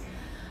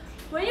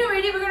 When you're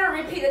ready, we're going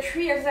to repeat the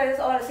 3 exercises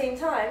all at the same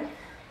time.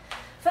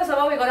 First of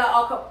all, we got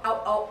our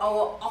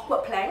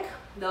awkward plank,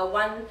 the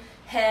 1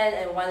 hand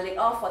and 1 leg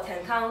off for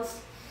 10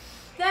 counts.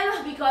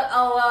 Then we got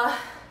our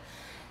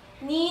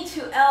knee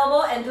to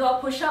elbow and do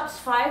our push-ups,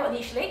 5 on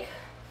each leg.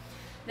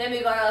 Then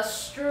we got a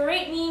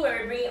straight knee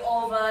where we bring it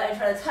over and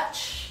try to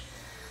touch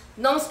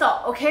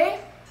non-stop, okay?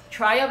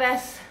 Try your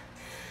best.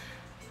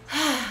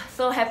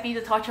 So happy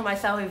to torture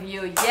myself with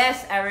you.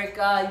 Yes,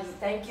 Erica,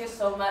 thank you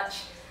so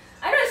much.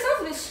 I know it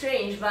sounds a bit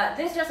strange, but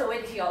this is just a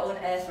way to kick our own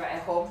ass right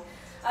at home.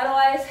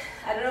 Otherwise,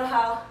 I don't know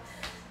how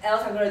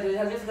else I'm going to do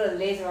this. I'm just going to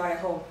laze around at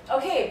home.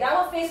 Okay,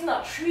 downward facing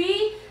dog.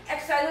 3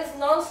 exercises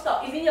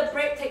non-stop. If you need a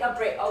break, take a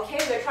break. Okay,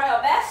 we'll try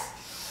our best.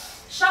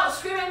 Shout,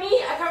 scream at me.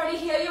 I can't really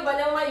hear you, but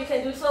never mind. You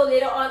can do so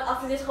later on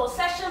after this whole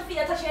session. Feet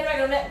are touching the back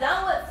of the mat.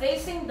 Downward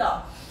facing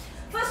dog.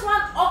 First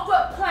one,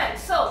 awkward plank.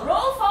 So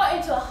roll forward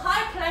into a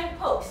high plank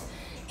pose.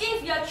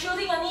 If you're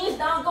shooting your knees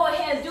down, go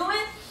ahead and do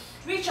it.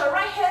 Reach your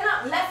right hand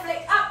up, left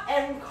leg up,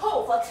 and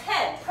hold for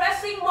 10.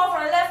 Pressing more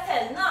from the left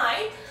hand.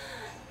 9.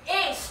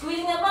 8,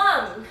 squeezing the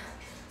bum.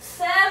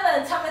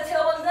 7, tuck the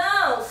tailbone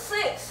down.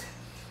 6,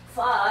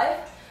 5,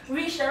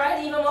 reach the right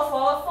hand even more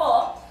forward.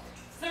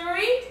 4,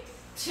 3,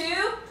 2,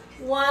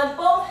 1.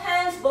 Both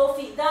hands, both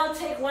feet down.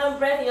 Take 1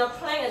 breath in your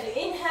plank as you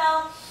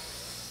inhale.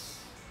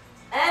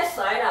 And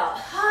side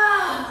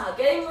out.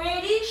 Getting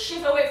ready.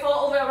 Shift your weight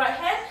forward over your right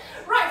hand.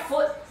 Right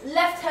foot,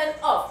 left hand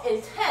off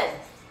in 10,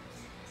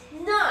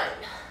 9,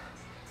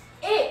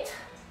 8,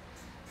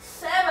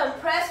 7.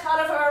 Press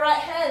harder for your right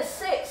hand.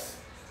 6,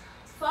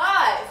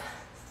 5,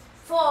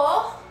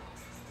 4,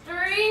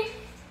 3,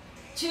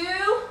 2,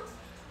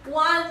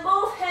 1.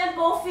 Both hands,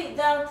 both feet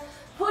down.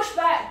 Push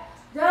back.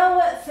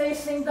 Downward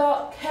facing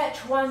dog. Catch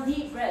 1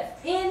 deep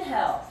breath.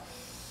 Inhale.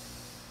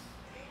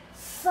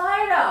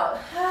 Side out.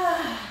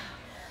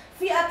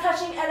 Feet are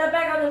touching at the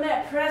back of the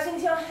mat. Press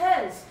into your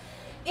hands.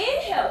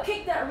 Inhale.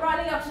 Kick that right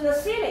leg up to the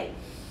ceiling.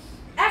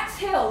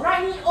 Exhale.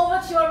 Right knee over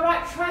to your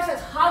right.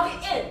 Triceps hug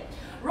it in.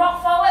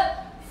 Rock forward.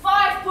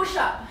 5 push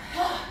up.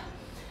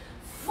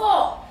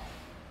 4,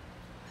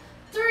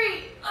 3,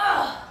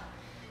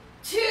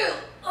 2,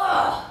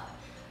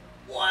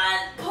 1.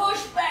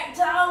 Push back,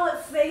 downward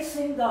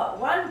facing dog.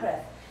 1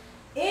 breath.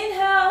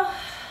 Inhale.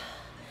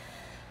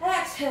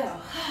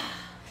 Exhale.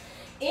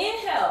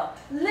 Inhale.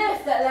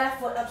 Lift that left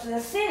foot up to the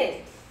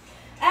ceiling.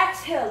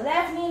 Exhale.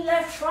 Left knee,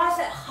 left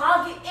tricep.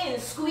 Hug it in.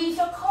 Squeeze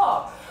your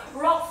core.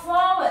 Rock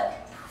forward.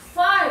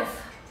 5,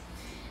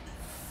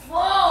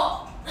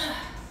 4,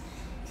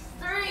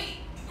 3,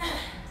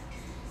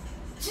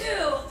 2,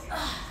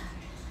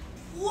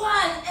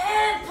 1.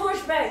 And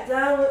push back.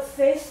 Downward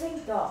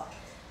facing dog.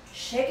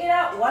 Shake it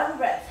out. 1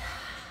 breath.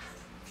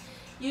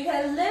 You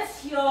can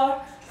lift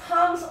your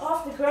palms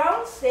off the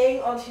ground,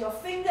 staying onto your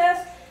fingers,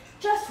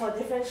 just for a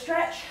different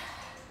stretch.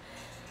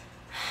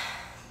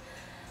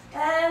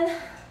 And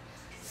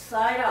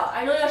side out.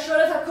 I know your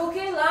shoulders are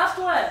cooking. Last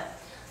one.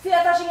 Feet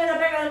are touching at the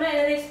back of the mat.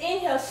 And the next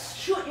inhale,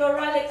 shoot your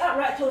right leg up,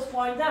 right toes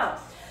point down.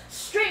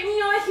 Straight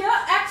knee over here.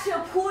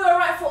 Exhale, pull your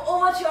right foot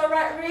over to your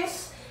right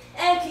wrist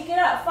and kick it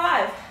up.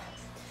 5.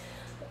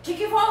 Kick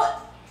it forward.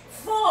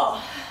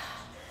 4.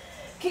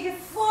 Kick it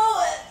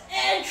forward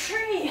and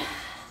 3.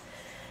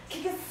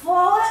 Kick it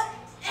forward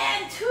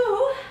and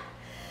 2.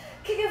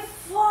 Kick it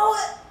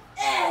forward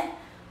and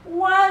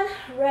 1.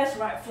 Rest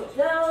right foot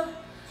down.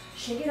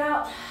 Shake it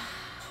out.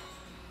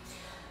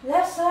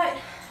 Left side.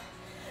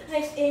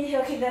 Next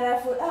inhale, kick the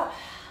left foot up.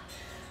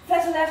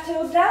 Flex the left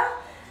toes down.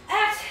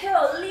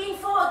 Exhale, lean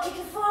forward, kick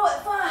it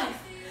forward. 5,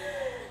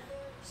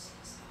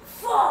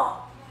 4,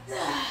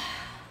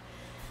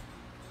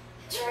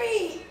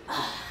 3,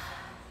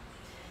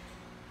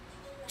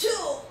 2,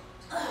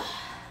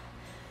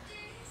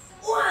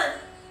 1.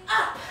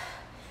 Up.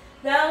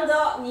 Down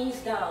dog, knees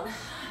down.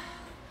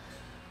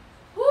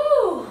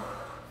 Woo.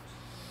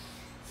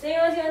 Stay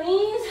with your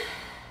knees.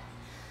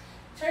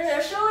 Turn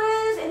your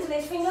shoulders,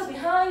 interlace fingers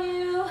behind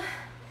you.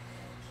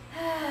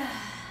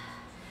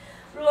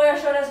 Roll your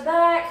shoulders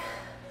back.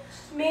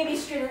 Maybe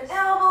straighten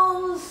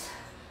elbows.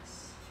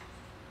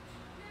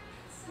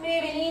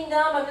 Maybe lean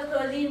down. I'm just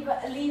going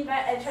to lean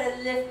back and try to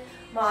lift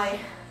my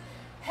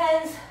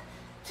hands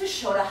to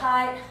shoulder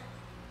height.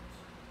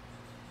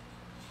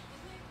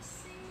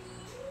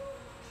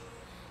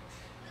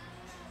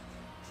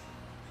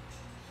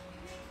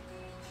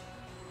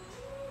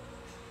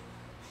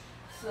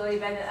 Slowly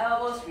bend the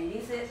elbows,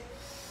 release it.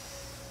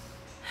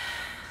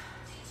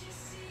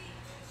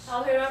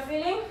 How am I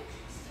feeling?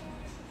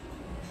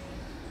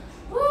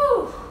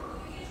 Woo!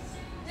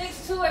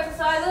 Next 2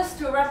 exercises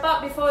to wrap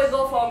up before we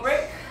go for a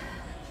break.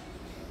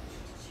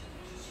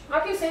 I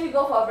keep saying we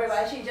go for a break, but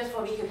actually just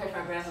for me to catch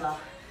my breath now.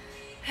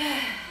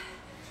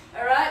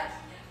 Alright?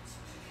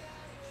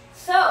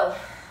 So,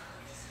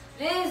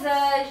 this is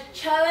a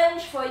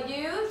challenge for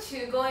you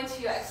to go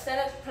into your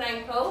extended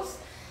plank pose.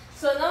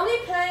 So normally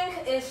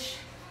plank is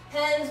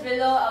hands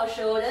below our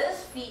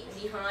shoulders, feet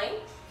behind.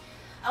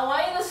 I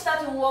want you to start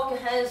to walk your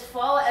hands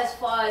forward as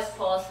far as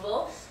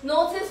possible.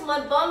 Notice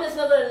my bum is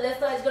not going to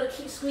lift up, it's going to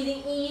keep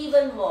squeezing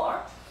even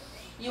more.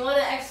 You want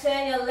to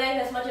extend your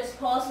length as much as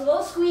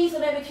possible. Squeeze the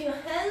neck between your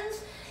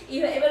hands. If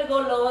you're able to go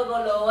lower, go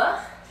lower.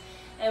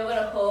 And we're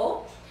going to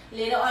hold.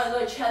 Later on, I'm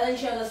going to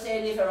challenge you. I'm going to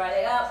say lift your right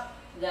leg up,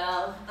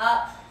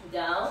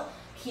 down.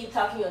 Keep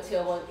tucking your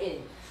tailbone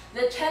in.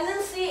 The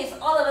tendency is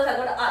all of us are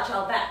going to arch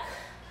our back.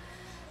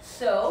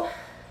 So,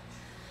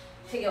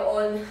 take your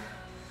own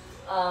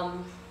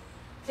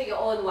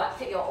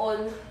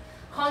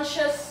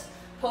conscious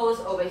pose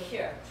over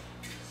here.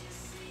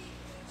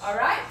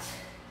 Alright?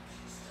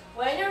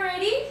 When you're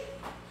ready,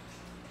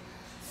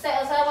 set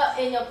yourself up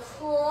in your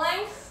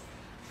plank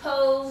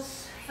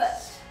pose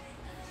first.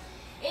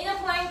 In your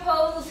plank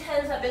pose,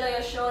 hands are below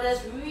your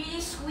shoulders.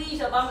 Really squeeze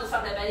your bum to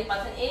suck the belly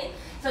button in.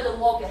 So to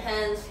walk your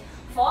hands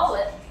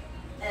forward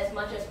as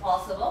much as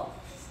possible.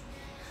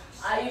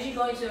 I usually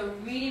go into a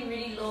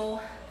really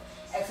low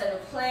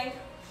extended plank.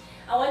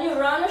 I want you to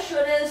round your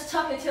shoulders,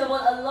 tuck your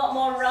tailbone a lot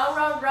more,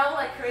 round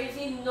like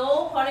crazy.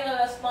 No parting of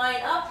your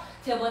spine up,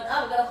 tailbone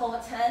up. We're gonna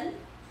hold for 10,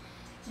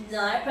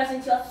 9, press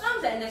into your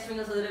thumbs and index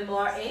fingers a little bit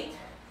more. 8,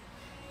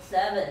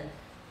 7,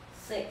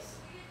 6,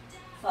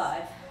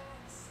 5,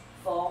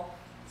 4,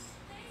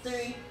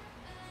 3,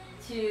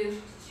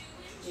 2,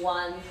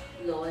 1.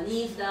 Lower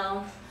knees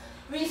down.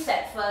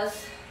 Reset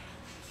first.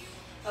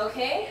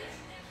 Okay?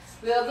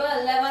 We are going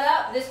to level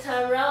up. This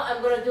time around,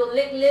 I'm going to do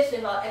leg lifts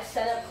with our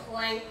extended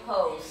plank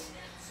pose.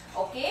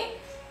 Okay?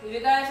 If you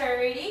guys are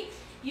ready,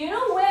 you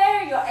know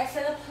where your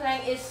extended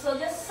plank is, so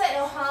just set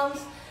your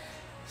arms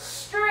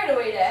straight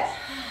away there.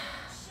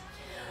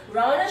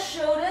 Round the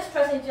shoulders,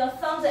 press into your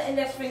thumbs and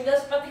index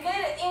fingers,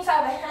 particularly the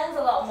inside of the hands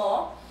a lot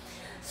more.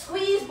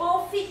 Squeeze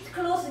both feet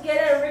close together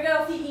and wriggle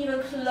your feet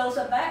even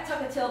closer back.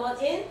 Tuck your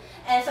tailbone in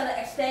and start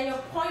to extend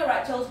point your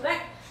right toes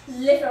back.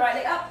 Lift your right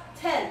leg up.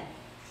 10,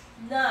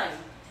 9,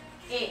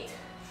 8,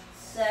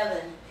 7,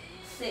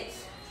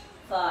 6,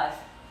 5,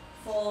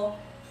 4,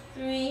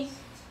 3,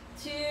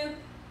 2,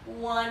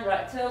 1.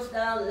 Right toes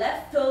down,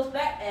 left toes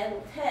back, and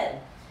 10,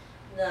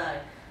 9,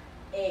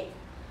 8,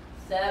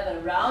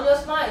 7. Round your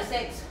spine.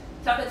 6.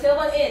 Tuck your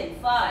tailbone in.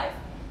 5,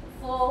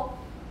 4,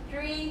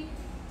 3,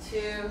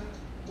 2,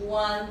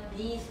 1.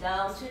 Knees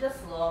down to the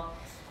floor.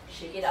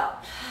 Shake it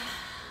out.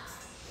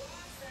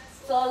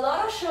 So a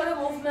lot of shoulder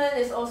movement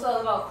is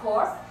also about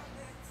core.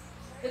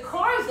 The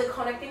core is the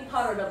connecting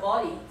part of the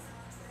body.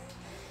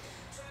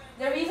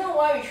 The reason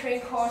why we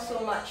train core so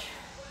much,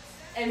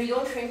 and we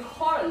don't train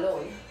core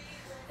alone,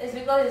 is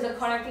because it's the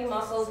connecting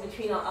muscles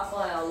between our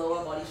upper and our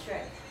lower body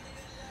strength.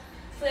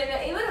 So if you're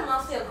able to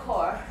master your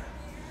core,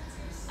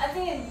 I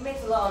think it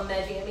makes a lot of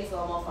magic, it makes a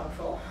lot more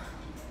control.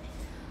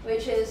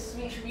 Which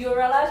you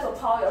realize will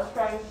power your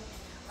strength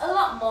a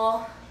lot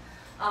more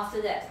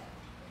after that.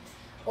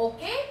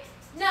 Okay?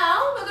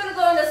 Now we're going to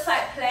go into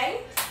side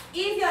plank.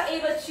 If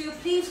you're able to,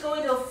 please go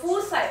into a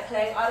full side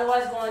plank,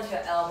 otherwise go into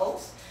your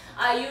elbows.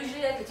 I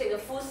usually like to take the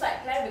full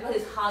side plank because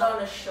it's harder on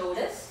the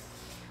shoulders.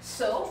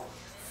 So,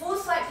 full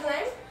side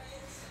plank,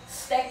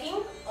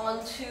 stacking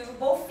onto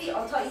both feet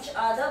on top of each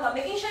other, but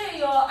making sure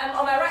I'm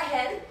on my right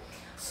hand.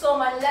 So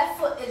my left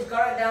foot is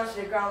guarded down to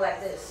the ground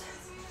like this.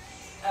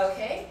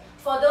 Okay?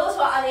 For those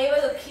who are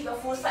unable to keep a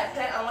full side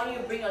plank, I want you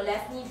to bring your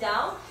left knee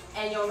down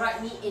and your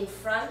right knee in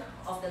front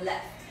of the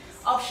left.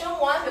 Option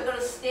 1, we're going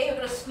to stay, we're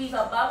going to squeeze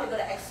our bum, you're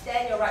going to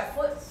extend your right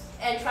foot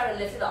and try to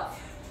lift it off.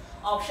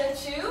 Option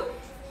 2,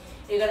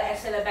 you're going to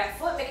extend the back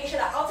foot, making sure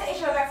that outer edge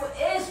of your back foot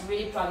is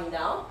really plugging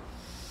down.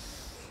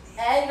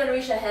 And you're going to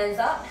reach your hands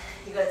up,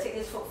 you're going to take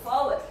this foot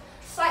forward.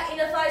 Side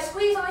inner thigh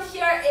squeeze over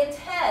here in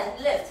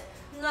 10, lift,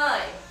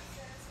 9,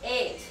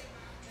 8,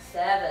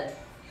 7,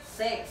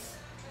 6,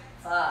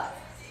 5,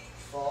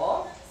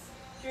 4,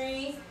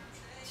 3,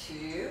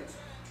 2,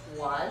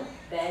 1.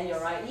 Bend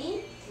your right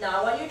knee. Now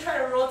I want you to try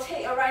to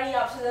rotate your right knee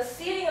up to the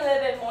ceiling a little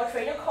bit more.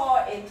 Train your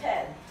core in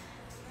 10,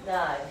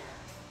 9,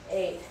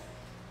 8,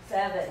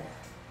 7,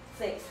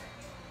 6,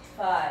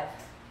 5,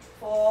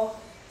 4,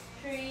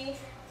 3,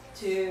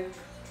 2,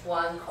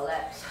 1.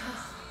 Collapse.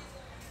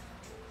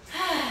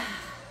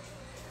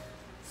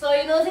 So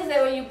you notice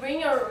that when you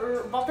bring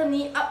your bottom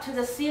knee up to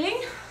the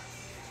ceiling,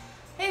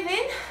 hey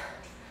Vin,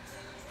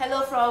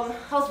 hello from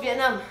how's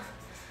Vietnam?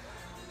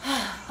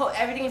 Hope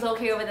everything is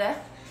okay over there.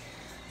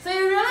 So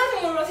you realize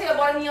when you rotate your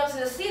bottom knee up to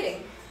the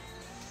ceiling,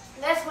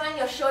 that's when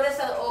your shoulders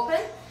start to open.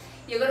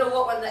 You're going to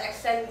work on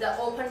the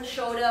open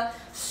shoulder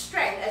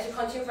strength as you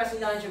continue pressing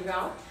down into the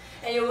ground.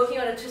 And you're working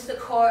on the twisted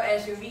core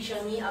as you reach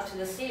your knee up to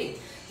the ceiling.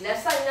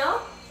 Left side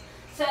now.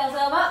 Set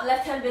yourself up,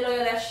 left hand below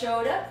your left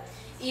shoulder.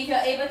 If you're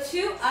able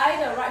to,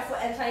 either right foot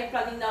entirely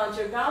plugging down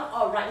to the ground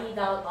or right knee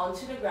down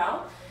onto the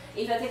ground.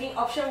 If you're taking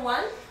option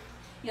 1,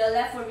 your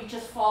left foot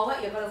reaches forward,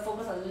 you're going to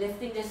focus on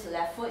lifting this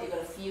left foot, you're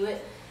going to feel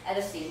it at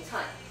the same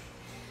time.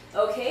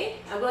 Okay,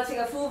 I'm going to take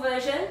a full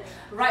version.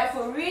 Right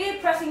foot really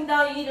pressing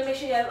down, you need to make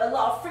sure you have a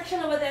lot of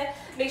friction over there.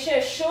 Make sure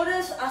your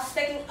shoulders are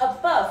stacking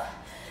above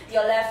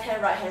your left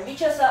hand, right hand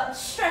reaches up,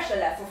 stretch the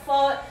left foot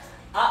forward,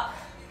 up,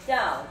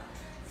 down.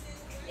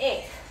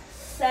 8,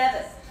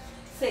 7,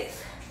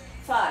 6,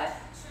 5,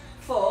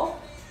 4,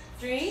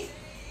 3,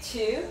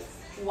 2,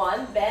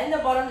 1. Bend the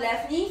bottom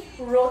left knee,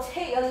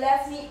 rotate your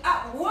left knee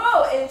up.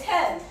 Whoa, in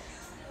 10,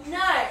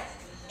 9,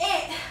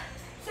 8,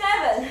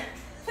 7,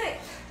 6,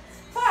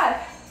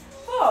 5,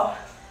 4,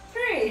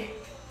 3,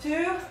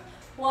 2,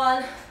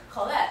 1.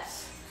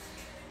 Collapse.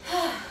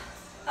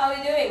 How are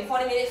we doing?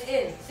 40 minutes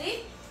in. See?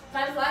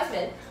 Time flies,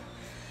 man.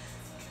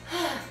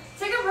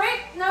 Take a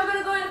break. Now we're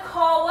going to go into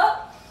core work.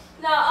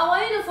 Now I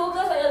want you to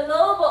focus on your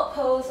low boat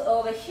pose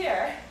over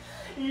here.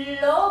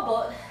 Low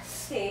boat,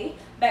 stay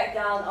back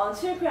down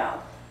onto the ground.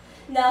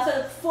 Now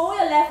so fold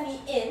your left knee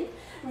in,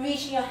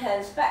 reaching your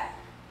hands back.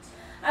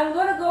 I'm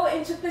going to go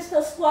into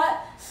pistol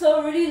squat,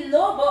 so really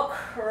low boat,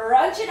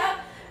 crunch it up,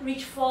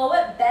 reach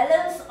forward,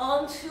 balance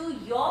onto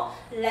your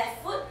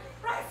left foot,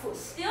 right foot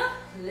still,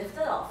 lift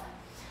it off.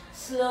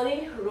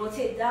 Slowly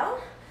rotate down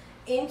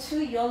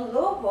into your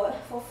low boat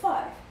for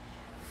 5,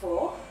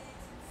 4,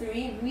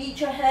 3,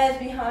 reach your hands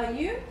behind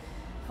you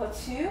for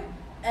 2,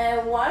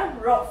 and 1,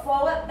 rock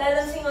forward,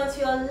 balancing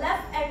onto your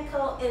left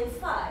ankle in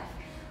 5,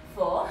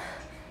 4,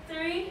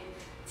 3,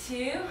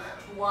 2,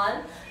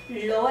 1,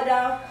 lower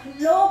down,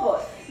 low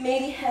boat,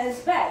 maybe hands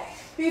back.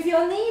 With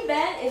your knee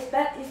bent, it's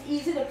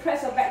easy to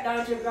press your back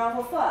down to the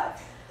ground for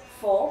 5,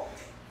 4,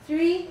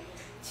 3,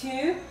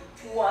 2,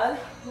 1,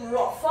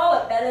 rock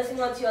forward,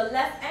 balancing onto your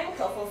left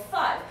ankle for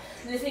 5,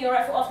 lifting your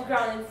right foot off the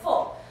ground in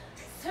 4,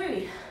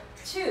 3,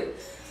 2,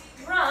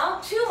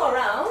 round, 2 more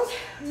rounds,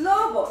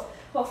 low boat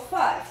for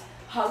 5,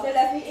 hug the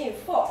left knee in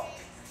 4,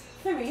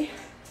 3,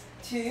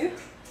 2,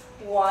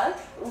 1,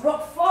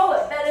 rock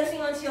forward,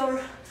 balancing onto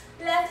your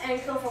left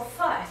ankle for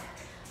 5,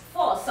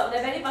 4, stop the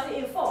belly button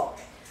in 4,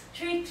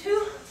 3, 2,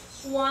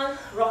 1,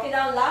 rock it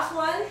down, last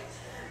one,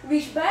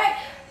 reach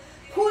back,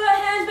 pull your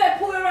hands back,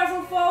 pull your right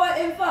foot forward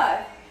in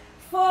 5,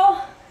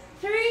 4,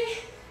 3,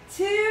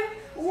 2,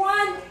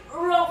 1,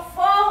 rock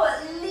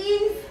forward,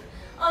 lean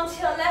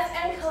onto your left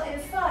ankle in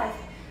 5,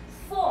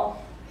 4,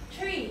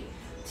 3,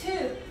 2,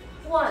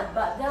 1,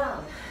 butt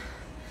down.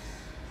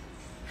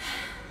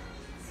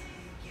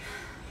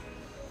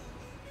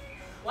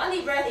 One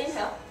deep breath,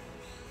 inhale.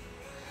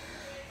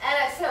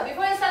 And exhale.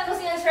 Before you start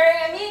tossing and staring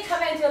at me,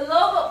 come into a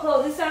low boat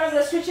pose. This time we're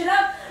going to switch it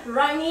up.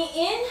 Right knee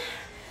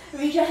in,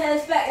 reach your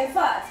hands back in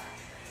 5,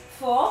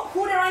 4,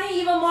 pull the right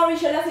knee even more,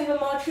 reach your left even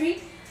more,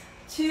 3,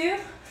 2,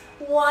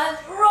 1,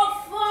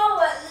 rock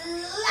forward,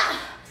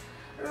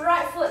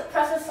 right foot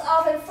presses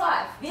off in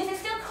 5, this is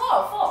still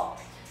core,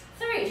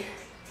 4, 3,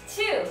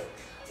 2,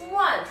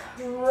 1,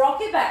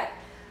 rock it back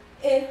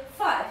in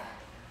 5,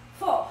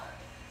 4,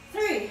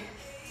 3,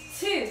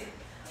 2,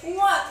 1,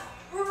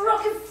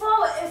 rock it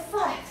forward in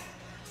 5,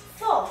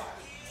 4,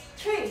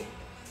 3,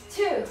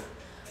 2,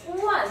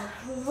 1,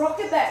 rock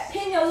it back,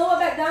 pin your lower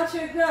back down to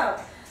the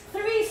ground,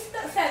 3,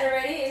 stand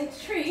ready in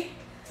 3,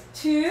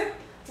 2,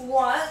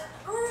 1,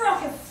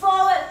 rock it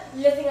forward,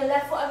 lifting the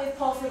left foot up if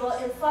possible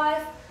in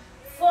 5,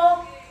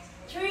 4,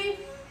 3,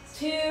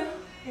 2,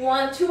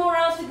 1, 2 more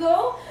rounds to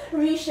go,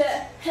 reach the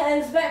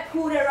hands back,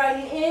 pull the right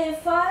knee in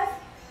 5,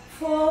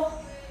 4,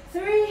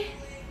 3,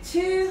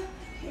 2,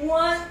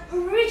 1,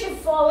 reaching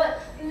forward,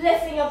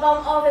 lifting your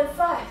bum off in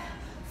 5,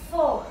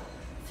 4,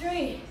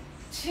 3,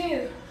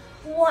 2,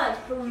 1.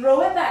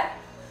 Roll it back.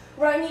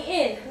 Right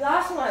knee in.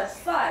 Last one.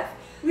 5.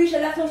 Reach the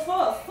left toes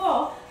forward.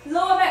 4.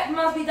 Lower back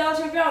must be down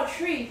to the ground.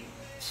 3,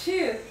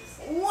 2,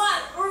 1.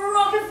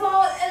 Rock it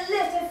forward and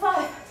lift in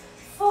 5,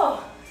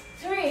 4,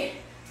 3,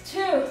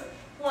 2,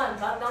 1.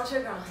 Bum down to the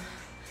ground.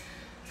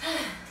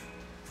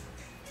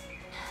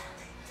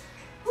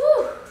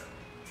 Woo.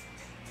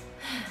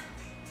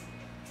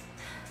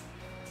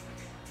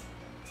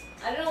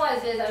 I don't know what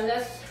it is. I'm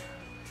just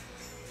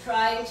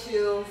trying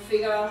to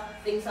figure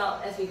things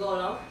out as we go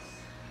along.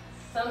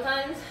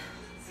 Sometimes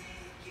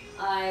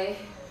I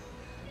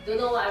don't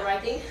know what I'm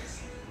writing.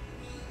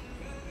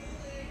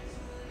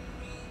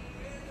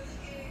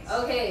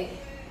 Okay,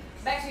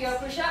 back to your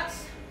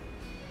push-ups.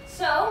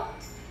 So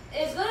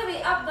it's going to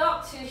be up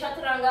dog to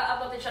chaturanga, up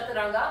dog to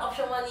chaturanga.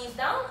 Option 1, knees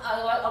down.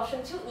 Otherwise,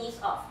 option 2, knees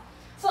off.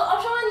 So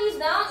option 1, knees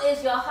down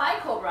is your high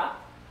cobra.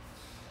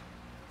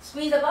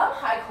 Squeeze the bum,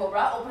 high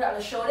cobra, open up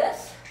the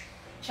shoulders.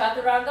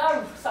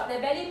 Chaturanga, suck the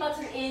belly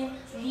button in,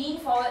 lean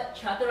forward.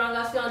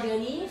 Chaturanga, stay on your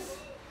knees.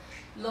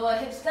 Lower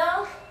hips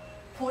down,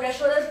 pull the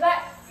shoulders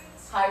back,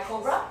 high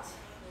cobra.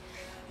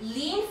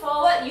 Lean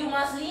forward, you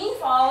must lean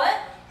forward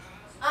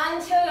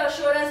until your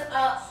shoulders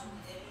are,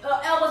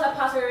 your elbows are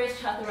past your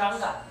waist,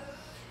 chaturanga.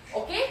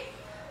 Okay?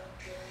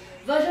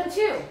 Version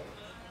 2.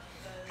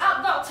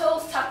 Up dog,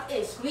 toes tucked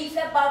in. Squeeze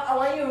that bum, I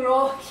want you to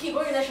roll, keep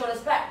bringing the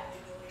shoulders back.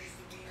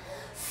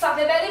 Suck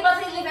the belly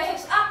button, lift the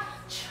hips up,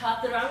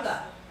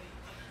 chaturanga.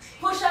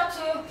 Push up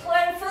to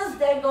plank first,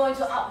 then go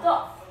into up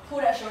dog.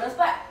 Pull the shoulders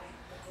back.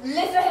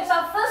 Lift your hips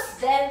up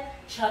first, then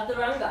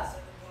chaturanga.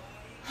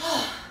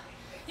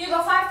 You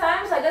got 5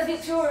 times, I just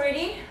did 2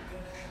 already.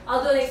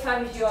 I'll do it next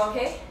time with you,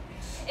 okay?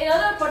 In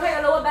order to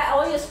protect your lower back, I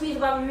want you to squeeze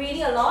the bum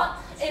really a lot.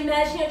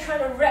 Imagine you're trying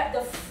to wrap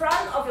the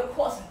front of your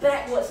quads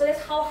backwards. So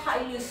that's how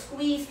high you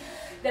squeeze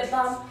the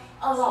bum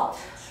a lot.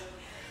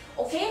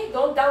 Okay?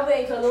 Don't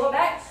downweight into the lower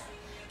back.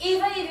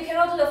 Even if you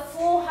cannot do the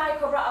full high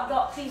cobra up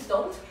dog, please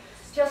don't.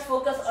 Just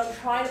focus on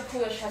trying to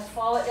pull your chest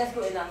forward. That's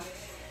good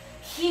enough.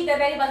 Keep the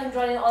belly button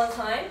drawn in all the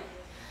time.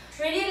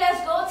 Ready?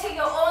 Let's go. Take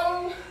your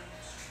own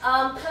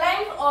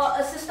plank or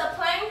assisted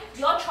plank.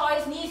 Your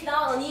choice, knees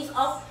down or knees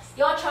off.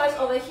 Your choice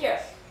over here.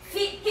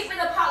 Feet hip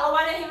width apart or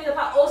 1 hip width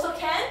apart also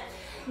can.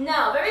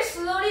 Now, very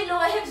slowly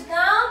lower hips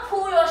down.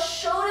 Pull your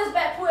shoulders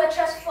back. Pull your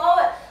chest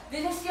forward.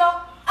 This is your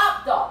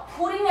up dog.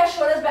 Pulling your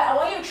shoulders back. I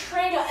want you to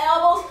train your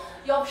elbows,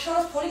 your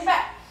shoulders pulling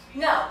back.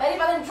 Now, belly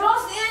button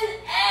draws in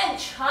and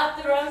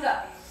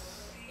chaturanga.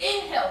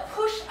 Inhale,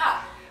 push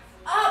up.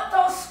 Up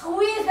dog,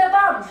 squeeze the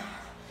bum.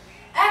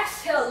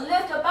 Exhale,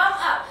 lift the bum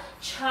up.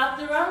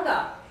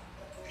 Chaturanga.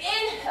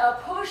 Inhale,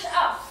 push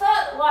up.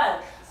 Third one,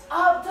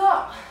 up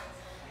dog.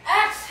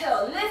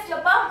 Exhale, lift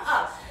your bum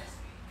up.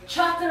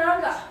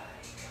 Chaturanga.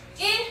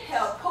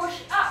 Inhale,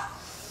 push up.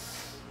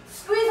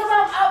 Squeeze the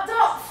bum, up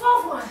dog.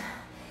 Fourth one.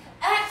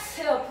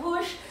 Exhale,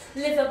 push,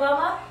 lift the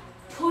bum up.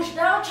 Push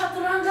down,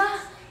 chaturanga.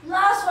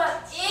 Last one,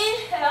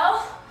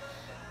 inhale,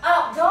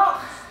 up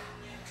dog.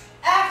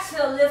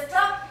 Exhale, lift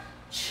up,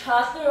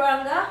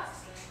 chaturanga.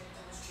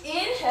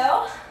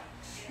 Inhale,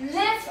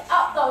 lift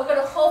up dog. We're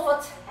going to hold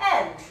for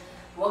 10.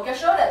 Work your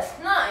shoulders.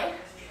 9,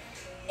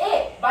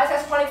 8,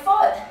 biceps pointing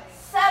forward.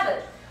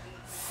 7,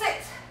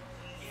 6,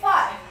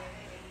 5,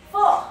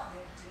 4,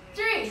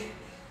 3,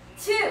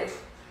 2,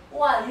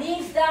 1.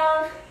 Knees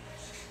down.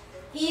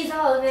 Ease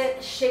out of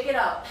it. Shake it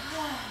out.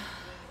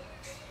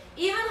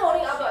 Even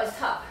holding up dog is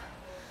tough.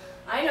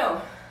 I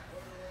know.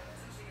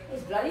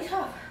 It's bloody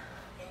tough.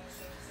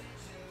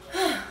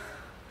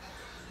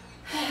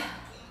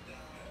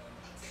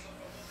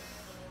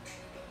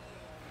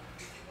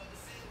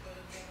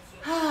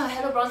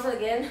 Hello Bronson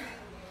again.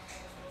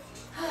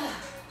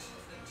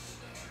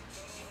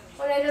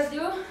 What did I just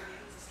do?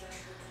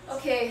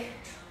 Okay,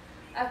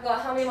 I've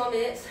got how many more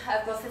minutes?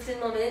 I've got 15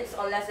 more minutes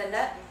or less than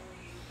that.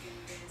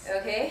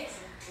 Okay,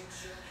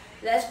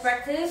 let's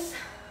practice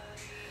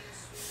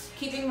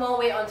keeping more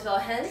weight onto our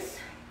hands.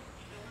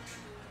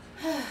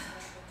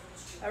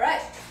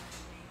 Alright.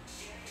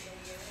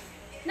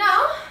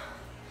 Now,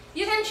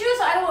 you can choose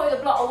either work with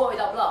a block or work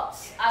without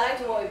blocks. I like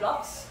to work with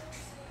blocks.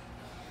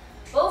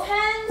 Both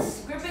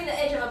hands gripping the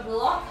edge of a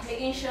block,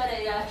 making sure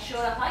that you're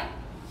shoulder height.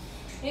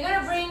 You're going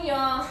to bring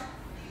your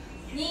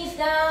knees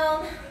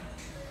down,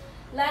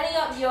 lining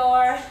up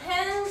your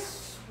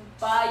hands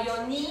by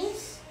your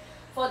knees.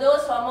 For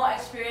those who are more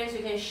experienced,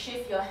 you can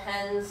shift your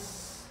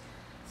hands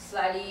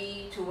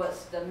slightly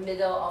towards the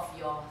middle of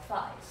your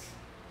thighs.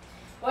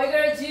 What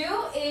you're going to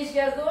do is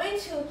you're going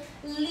to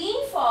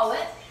lean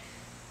forward,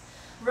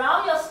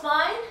 round your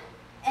spine,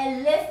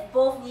 and lift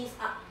both knees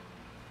up,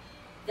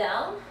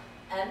 down,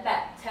 and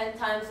back. 10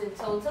 times in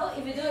total.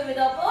 If you do it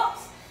without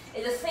blocks,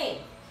 it's the same.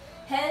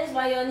 Hands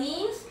by your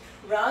knees,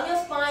 round your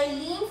spine,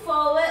 lean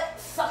forward,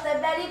 suck the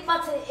belly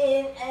button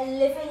in, and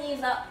lift your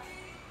knees up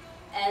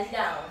and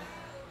down.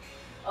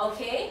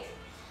 Okay?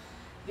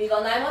 We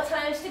got 9 more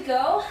times to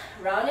go.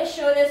 Round your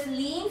shoulders,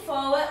 lean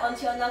forward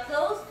onto your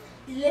knuckles.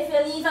 Lift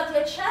your knees up to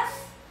your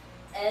chest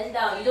and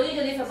down. You don't need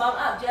to lift your bum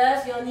up,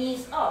 just your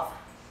knees off.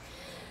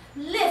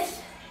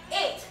 Lift,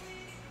 8,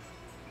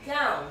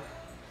 down.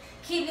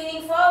 Keep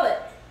leaning forward.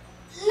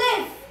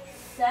 Lift,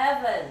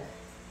 7.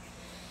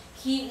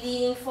 Keep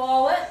leaning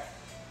forward.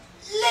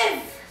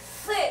 Lift,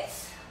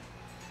 6.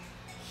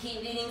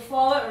 Keep leaning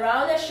forward,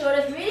 round the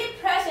shoulders, really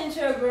press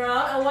into the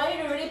ground. I want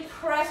you to really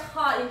press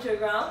hard into the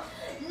ground.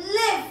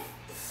 Lift,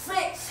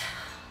 6.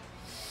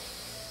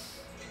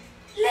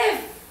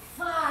 Lift,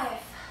 5.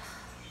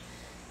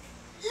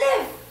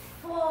 Lift,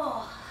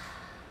 4.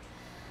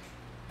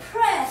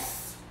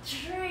 Press,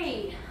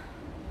 3.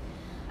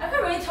 I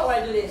can't really talk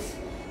when I do this.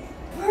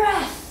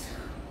 Press,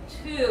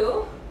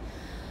 2.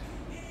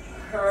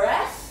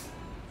 Press,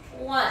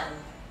 1.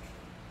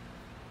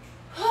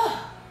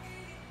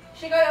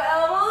 Shake out your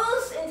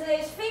elbows into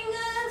these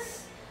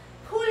fingers,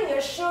 pulling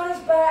your shoulders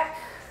back,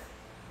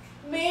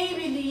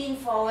 maybe lean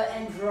forward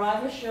and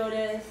drive your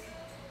shoulders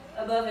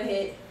above your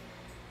head.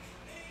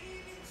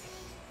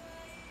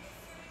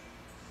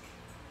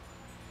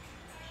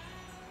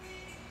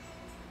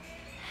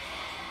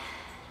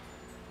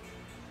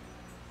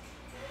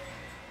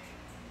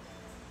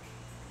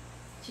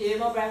 Two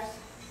more breaths.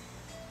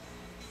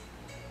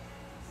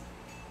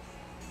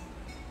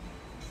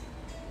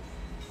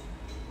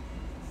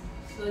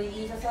 Slowly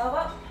ease yourself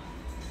up.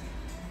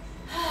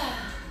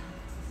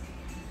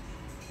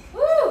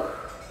 Woo!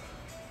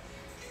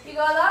 You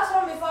got last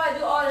one before I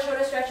do all the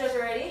shoulder stretches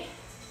already.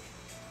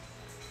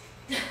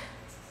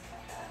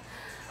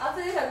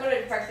 After this, I'm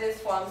going to practice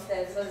forearm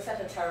stance because it's such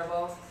a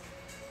terrible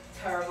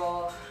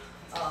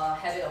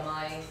habit of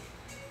mine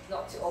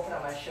not to open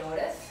up my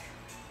shoulders.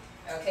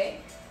 Okay?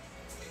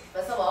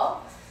 First of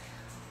all,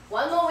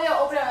 one more way of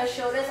opening up your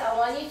shoulders, I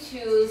want you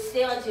to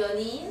stay onto your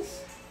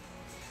knees,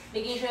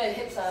 making sure your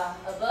hips are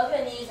above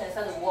your knees and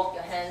start to walk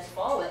your hands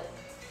forward.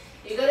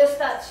 You're going to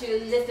start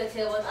to lift your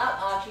tailbone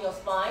up, arching your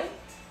spine.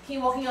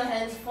 Keep walking your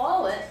hands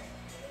forward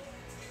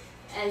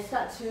and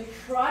start to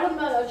try to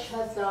melt your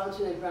chest down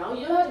to the ground.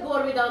 You don't have to go all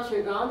the way down to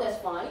the ground, that's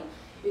fine.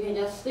 You can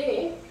just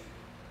stay.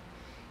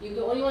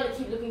 You only want to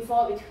keep looking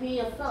forward between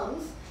your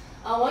thumbs.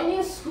 I want you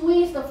to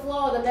squeeze the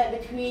floor of the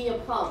mat between your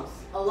palms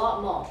a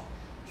lot more.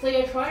 So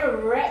you're trying to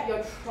wrap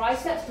your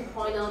triceps to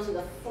point down to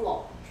the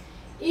floor.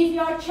 If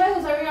your chest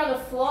is already on the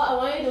floor, I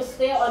want you to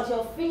stay onto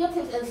your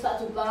fingertips and start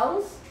to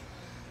bounce,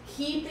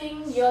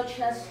 keeping your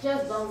chest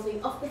just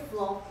bouncing off the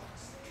floor.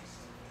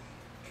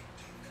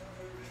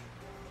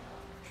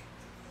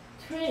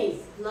 20,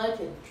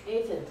 19,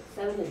 18,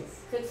 17,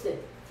 16,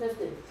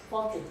 15,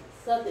 14,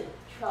 13,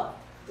 12,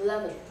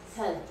 11,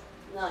 10,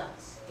 9,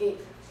 8,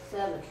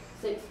 7,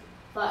 6,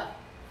 5,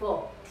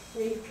 4,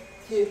 3,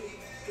 2,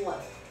 1.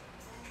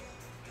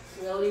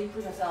 Slowly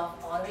push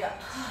yourself all the way up.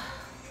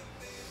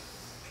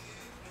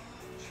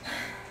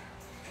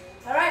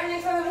 Alright,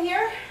 next one over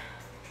here.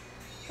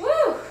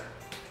 Woo!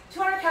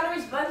 200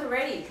 calories burnt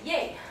already.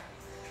 Yay!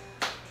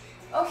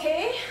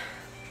 Okay,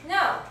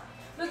 now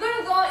we're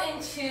going to go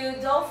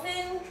into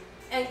dolphin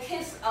and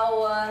kiss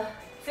our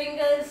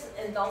fingers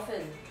in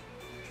dolphin.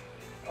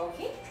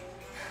 Okay?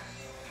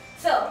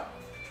 So,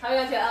 coming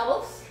onto your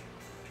elbows.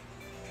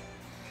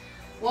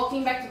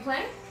 Walking back to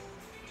plank.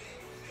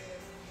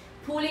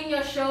 Pulling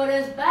your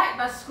shoulders back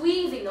by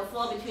squeezing the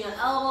floor between your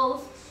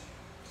elbows.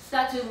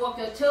 Start to walk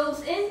your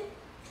toes in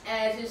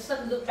as you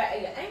start to look back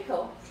at your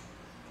ankle.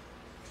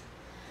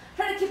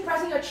 Try to keep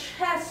pressing your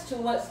chest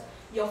towards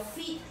your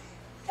feet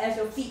as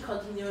your feet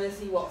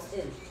continuously walks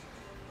in.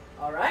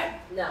 Alright,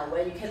 now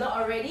when you cannot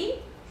already,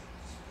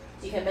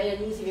 you can bend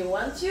your knees if you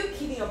want to,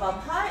 keeping your bum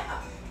high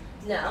up.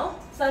 Now,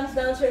 thumbs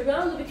down to the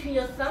ground, look between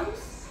your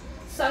thumbs.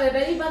 Suck your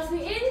belly button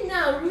in.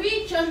 Now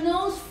reach your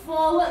nose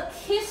forward,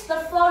 kiss the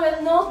floor with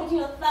your nose between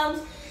your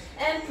thumbs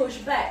and push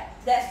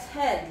back. That's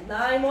 10.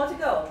 9 more to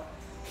go.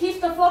 Kiss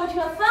the floor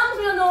between your thumbs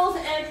with your nose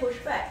and push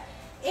back.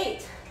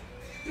 8.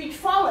 Reach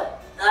forward.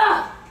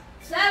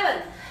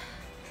 7.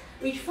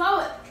 Reach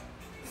forward.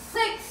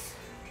 6.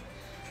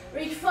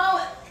 Reach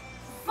forward.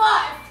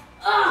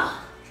 5.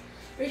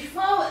 Reach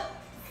forward.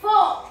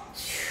 4.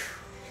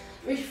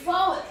 Reach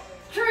forward.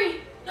 3.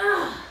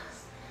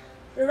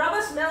 The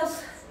rubber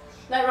smells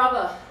like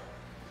rubber.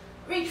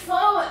 Reach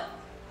forward.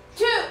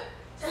 2.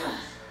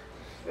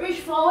 Reach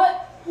forward.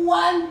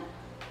 1.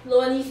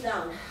 Lower knees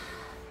down.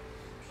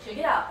 Shake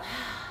it out.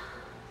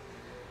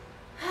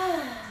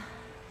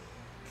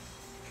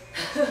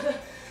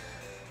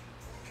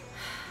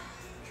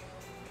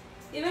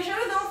 If your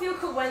shoulders don't feel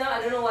cooked right now,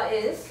 I don't know what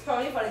is.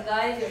 Probably for the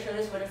guys, your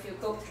shoulders wouldn't feel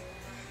cooked.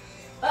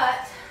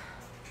 But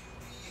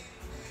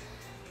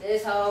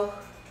this is how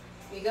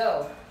we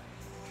go.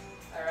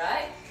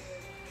 Alright?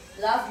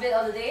 Last bit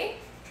of the day.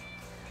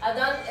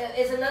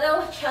 It's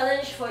another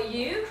challenge for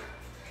you.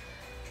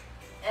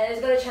 And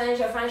it's going to challenge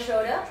your front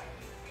shoulder.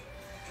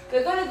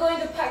 We're going to go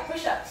into pec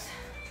push-ups.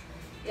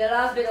 Your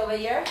last bit over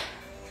here.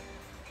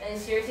 And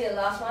seriously, the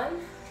last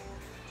one.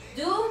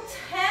 Do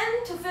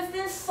 10 to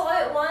 15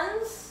 solid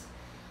ones.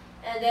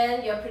 And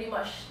then you're pretty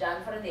much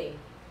done for the day.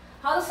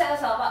 How to set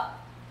yourself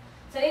up?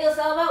 Setting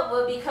yourself up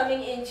will be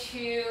coming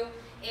into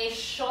a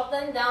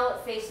shortened downward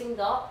facing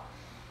dog.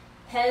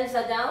 Hands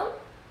are down,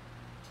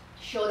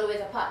 shoulder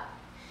width apart.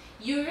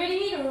 You really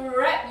need to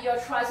wrap your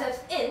triceps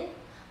in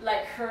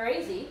like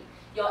crazy.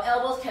 Your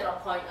elbows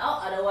cannot point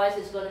out, otherwise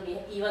it's going to be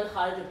even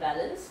harder to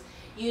balance.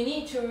 You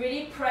need to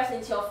really press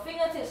into your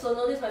fingertips, so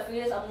notice my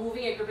fingers are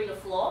moving and gripping the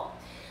floor.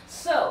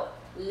 So,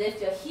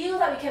 lift your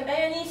heels up, you can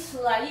bend your knees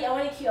slightly. I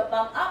want you to keep your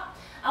bum up.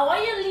 I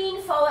want you to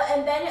lean forward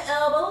and bend your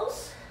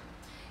elbows.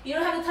 You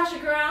don't have to touch the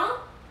ground,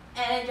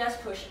 and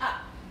just push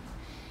up.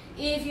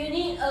 If you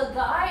need a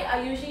guide,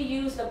 I usually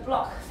use the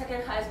block.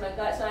 Second height is my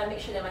guide, so I make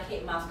sure that my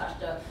head must touch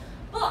the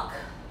block,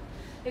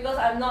 because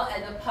I'm not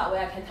at the part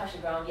where I can touch the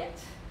ground yet.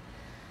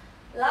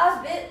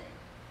 Last bit,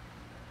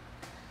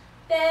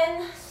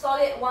 10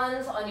 solid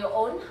ones on your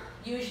own.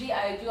 Usually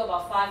I do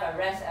about 5, I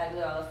rest, I do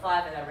about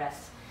 5 and I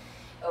rest.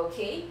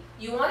 Okay,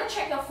 you want to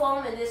check your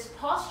form in this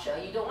posture.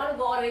 You don't want to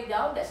go all the way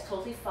down, that's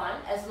totally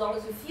fine, as long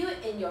as you feel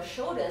it in your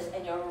shoulders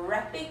and you're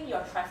wrapping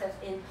your triceps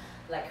in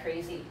like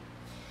crazy.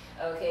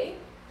 Okay,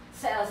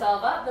 set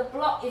yourself up. The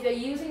block, if you're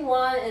using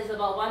one, is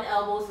about 1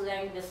 elbow's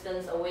length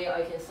distance away, or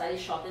you can slightly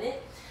shorten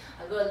it.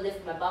 I'm going to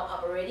lift my bum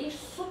up already,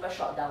 super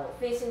short downward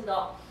facing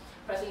dog,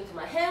 pressing into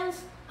my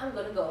hands. I'm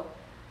going to go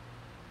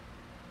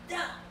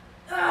down.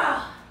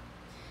 Ah.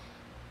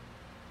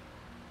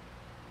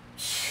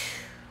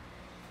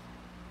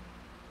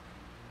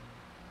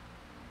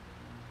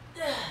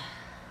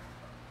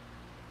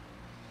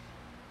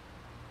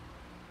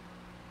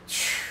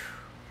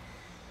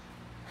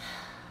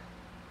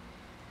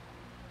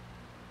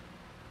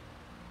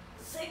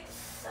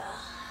 6.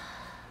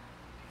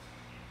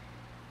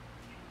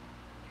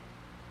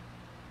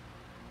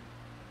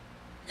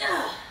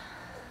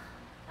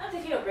 I'm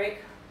taking a break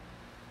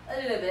a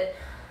little bit.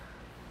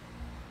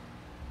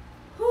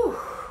 Whew.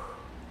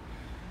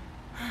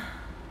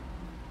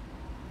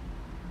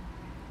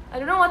 I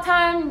don't know what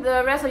time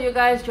the rest of you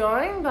guys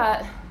join,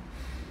 but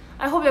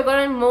I hope you're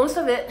getting most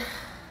of it.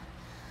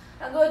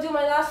 I'm going to do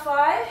my last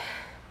 5.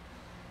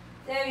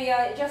 There we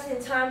are, just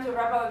in time to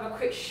wrap up with a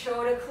quick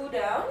shoulder cool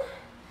down.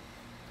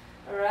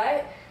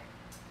 Alright,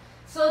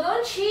 so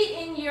don't cheat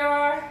in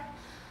your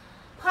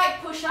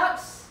pike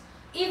push-ups.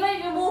 Even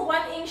if you move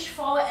 1 inch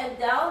forward and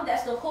down,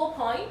 that's the whole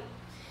point.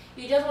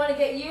 You just want to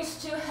get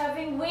used to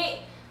having weight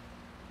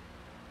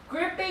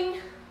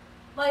gripping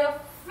by your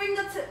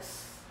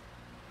fingertips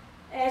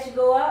as you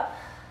go up.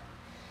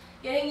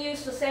 Getting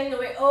used to sending the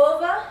weight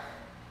over.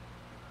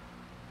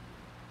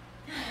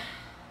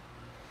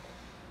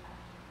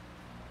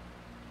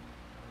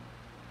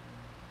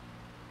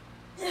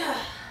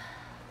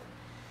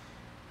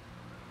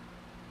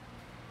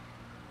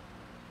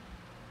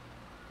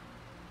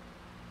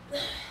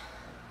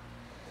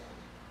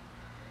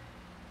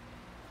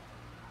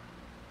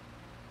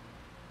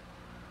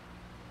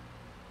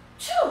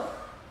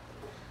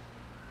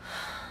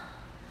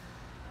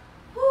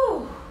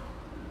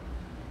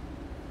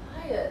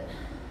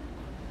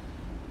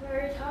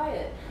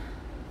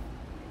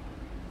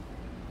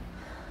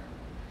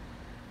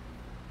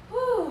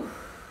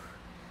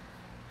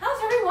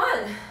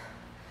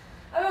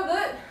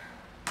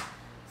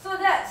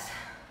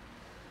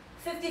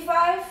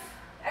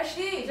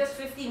 Actually, just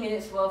 50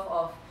 minutes worth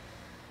of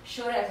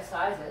shoulder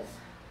exercises.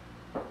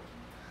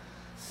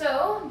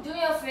 So, do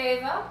me a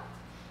favor.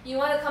 You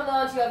want to come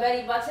down to your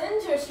belly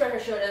button to stretch your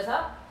shoulders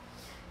up.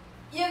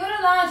 You're going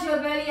to lie onto your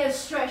belly and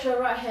stretch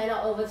your right hand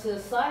out over to the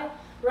side.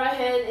 Right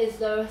hand is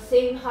the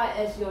same height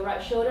as your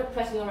right shoulder,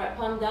 pressing your right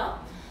palm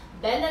down.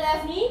 Bend the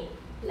left knee,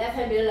 left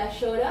hand below left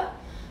shoulder.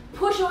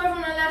 Push away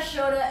from the left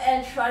shoulder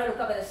and try to look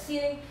up at the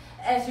ceiling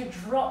as you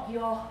drop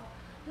your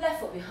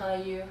left foot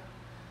behind you,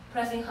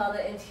 pressing harder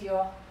into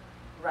your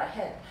right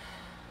hand.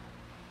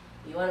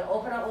 You want to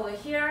open up over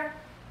here.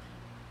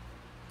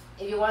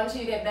 If you want to,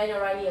 you can bend your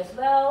right knee as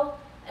well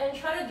and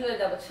try to do a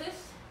double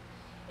twist.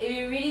 If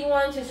you really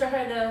want to stretch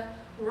out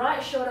the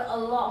right shoulder a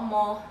lot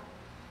more,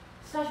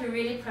 start to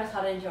really press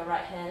harder into your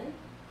right hand.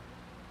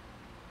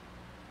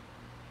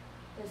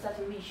 And start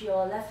to reach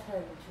your left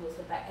hand towards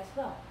the back as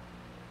well.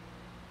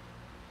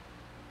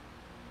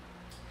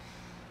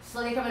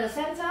 Slowly come to the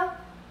center.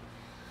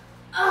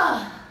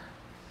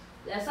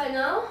 Left side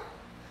now.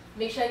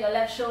 Make sure your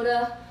left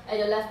shoulder and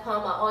your left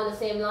palm are on the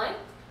same line.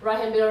 Right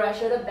hand below right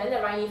shoulder, bend the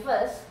right knee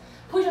first.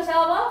 Push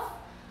yourself off.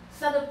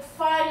 Start to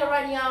find your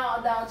right knee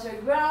out down to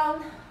the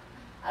ground.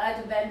 I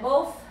like to bend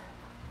both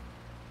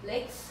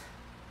legs.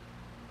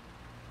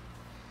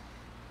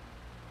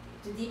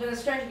 To deepen the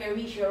stretch, you can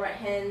reach your right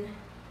hand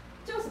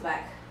towards the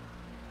back.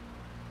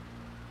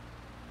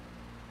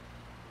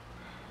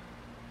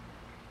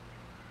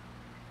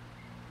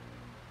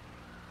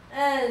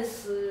 And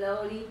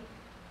slowly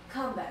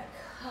come back.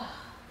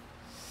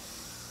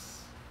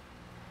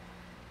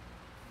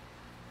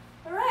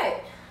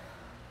 Alright,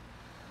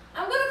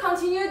 I'm going to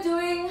continue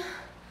doing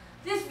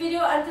this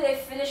video until it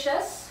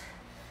finishes.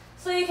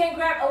 So you can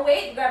grab a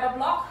weight, grab a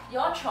block,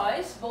 your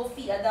choice. Both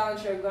feet are down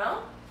to the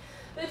ground.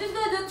 We're just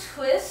going to do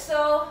twists,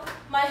 so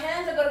my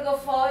hands are going to go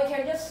forward. You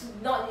can just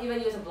not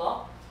even use a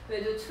block.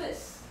 We'll do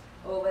twists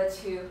over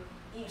to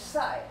each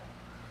side.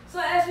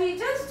 So as we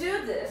just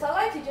do this, I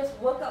like to just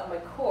work out my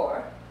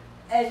core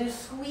as you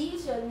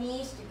squeeze your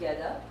knees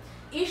together.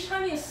 Each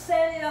time you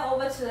send it out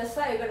over to the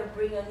side, you're going to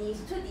bring your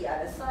knees to the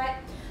other side.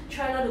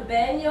 Try not to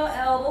bend your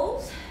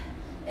elbows,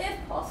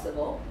 if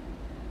possible.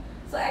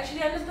 So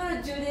actually, I'm just going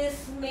to do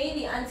this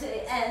maybe until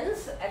it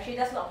ends. Actually,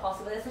 that's not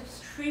possible. There's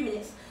just 3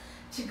 minutes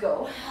to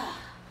go.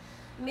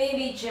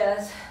 Maybe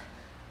just,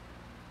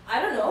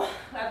 I don't know.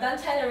 I've done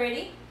 10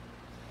 already.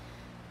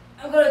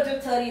 I'm going to do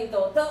 30 in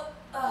total.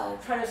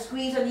 Try to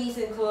squeeze your knees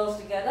in close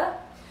together.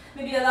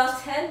 Maybe the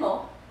last 10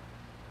 more.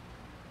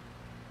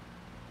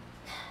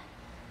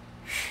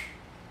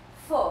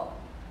 4,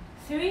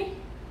 3,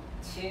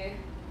 2,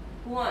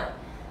 1.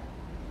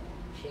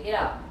 Shake it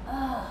out.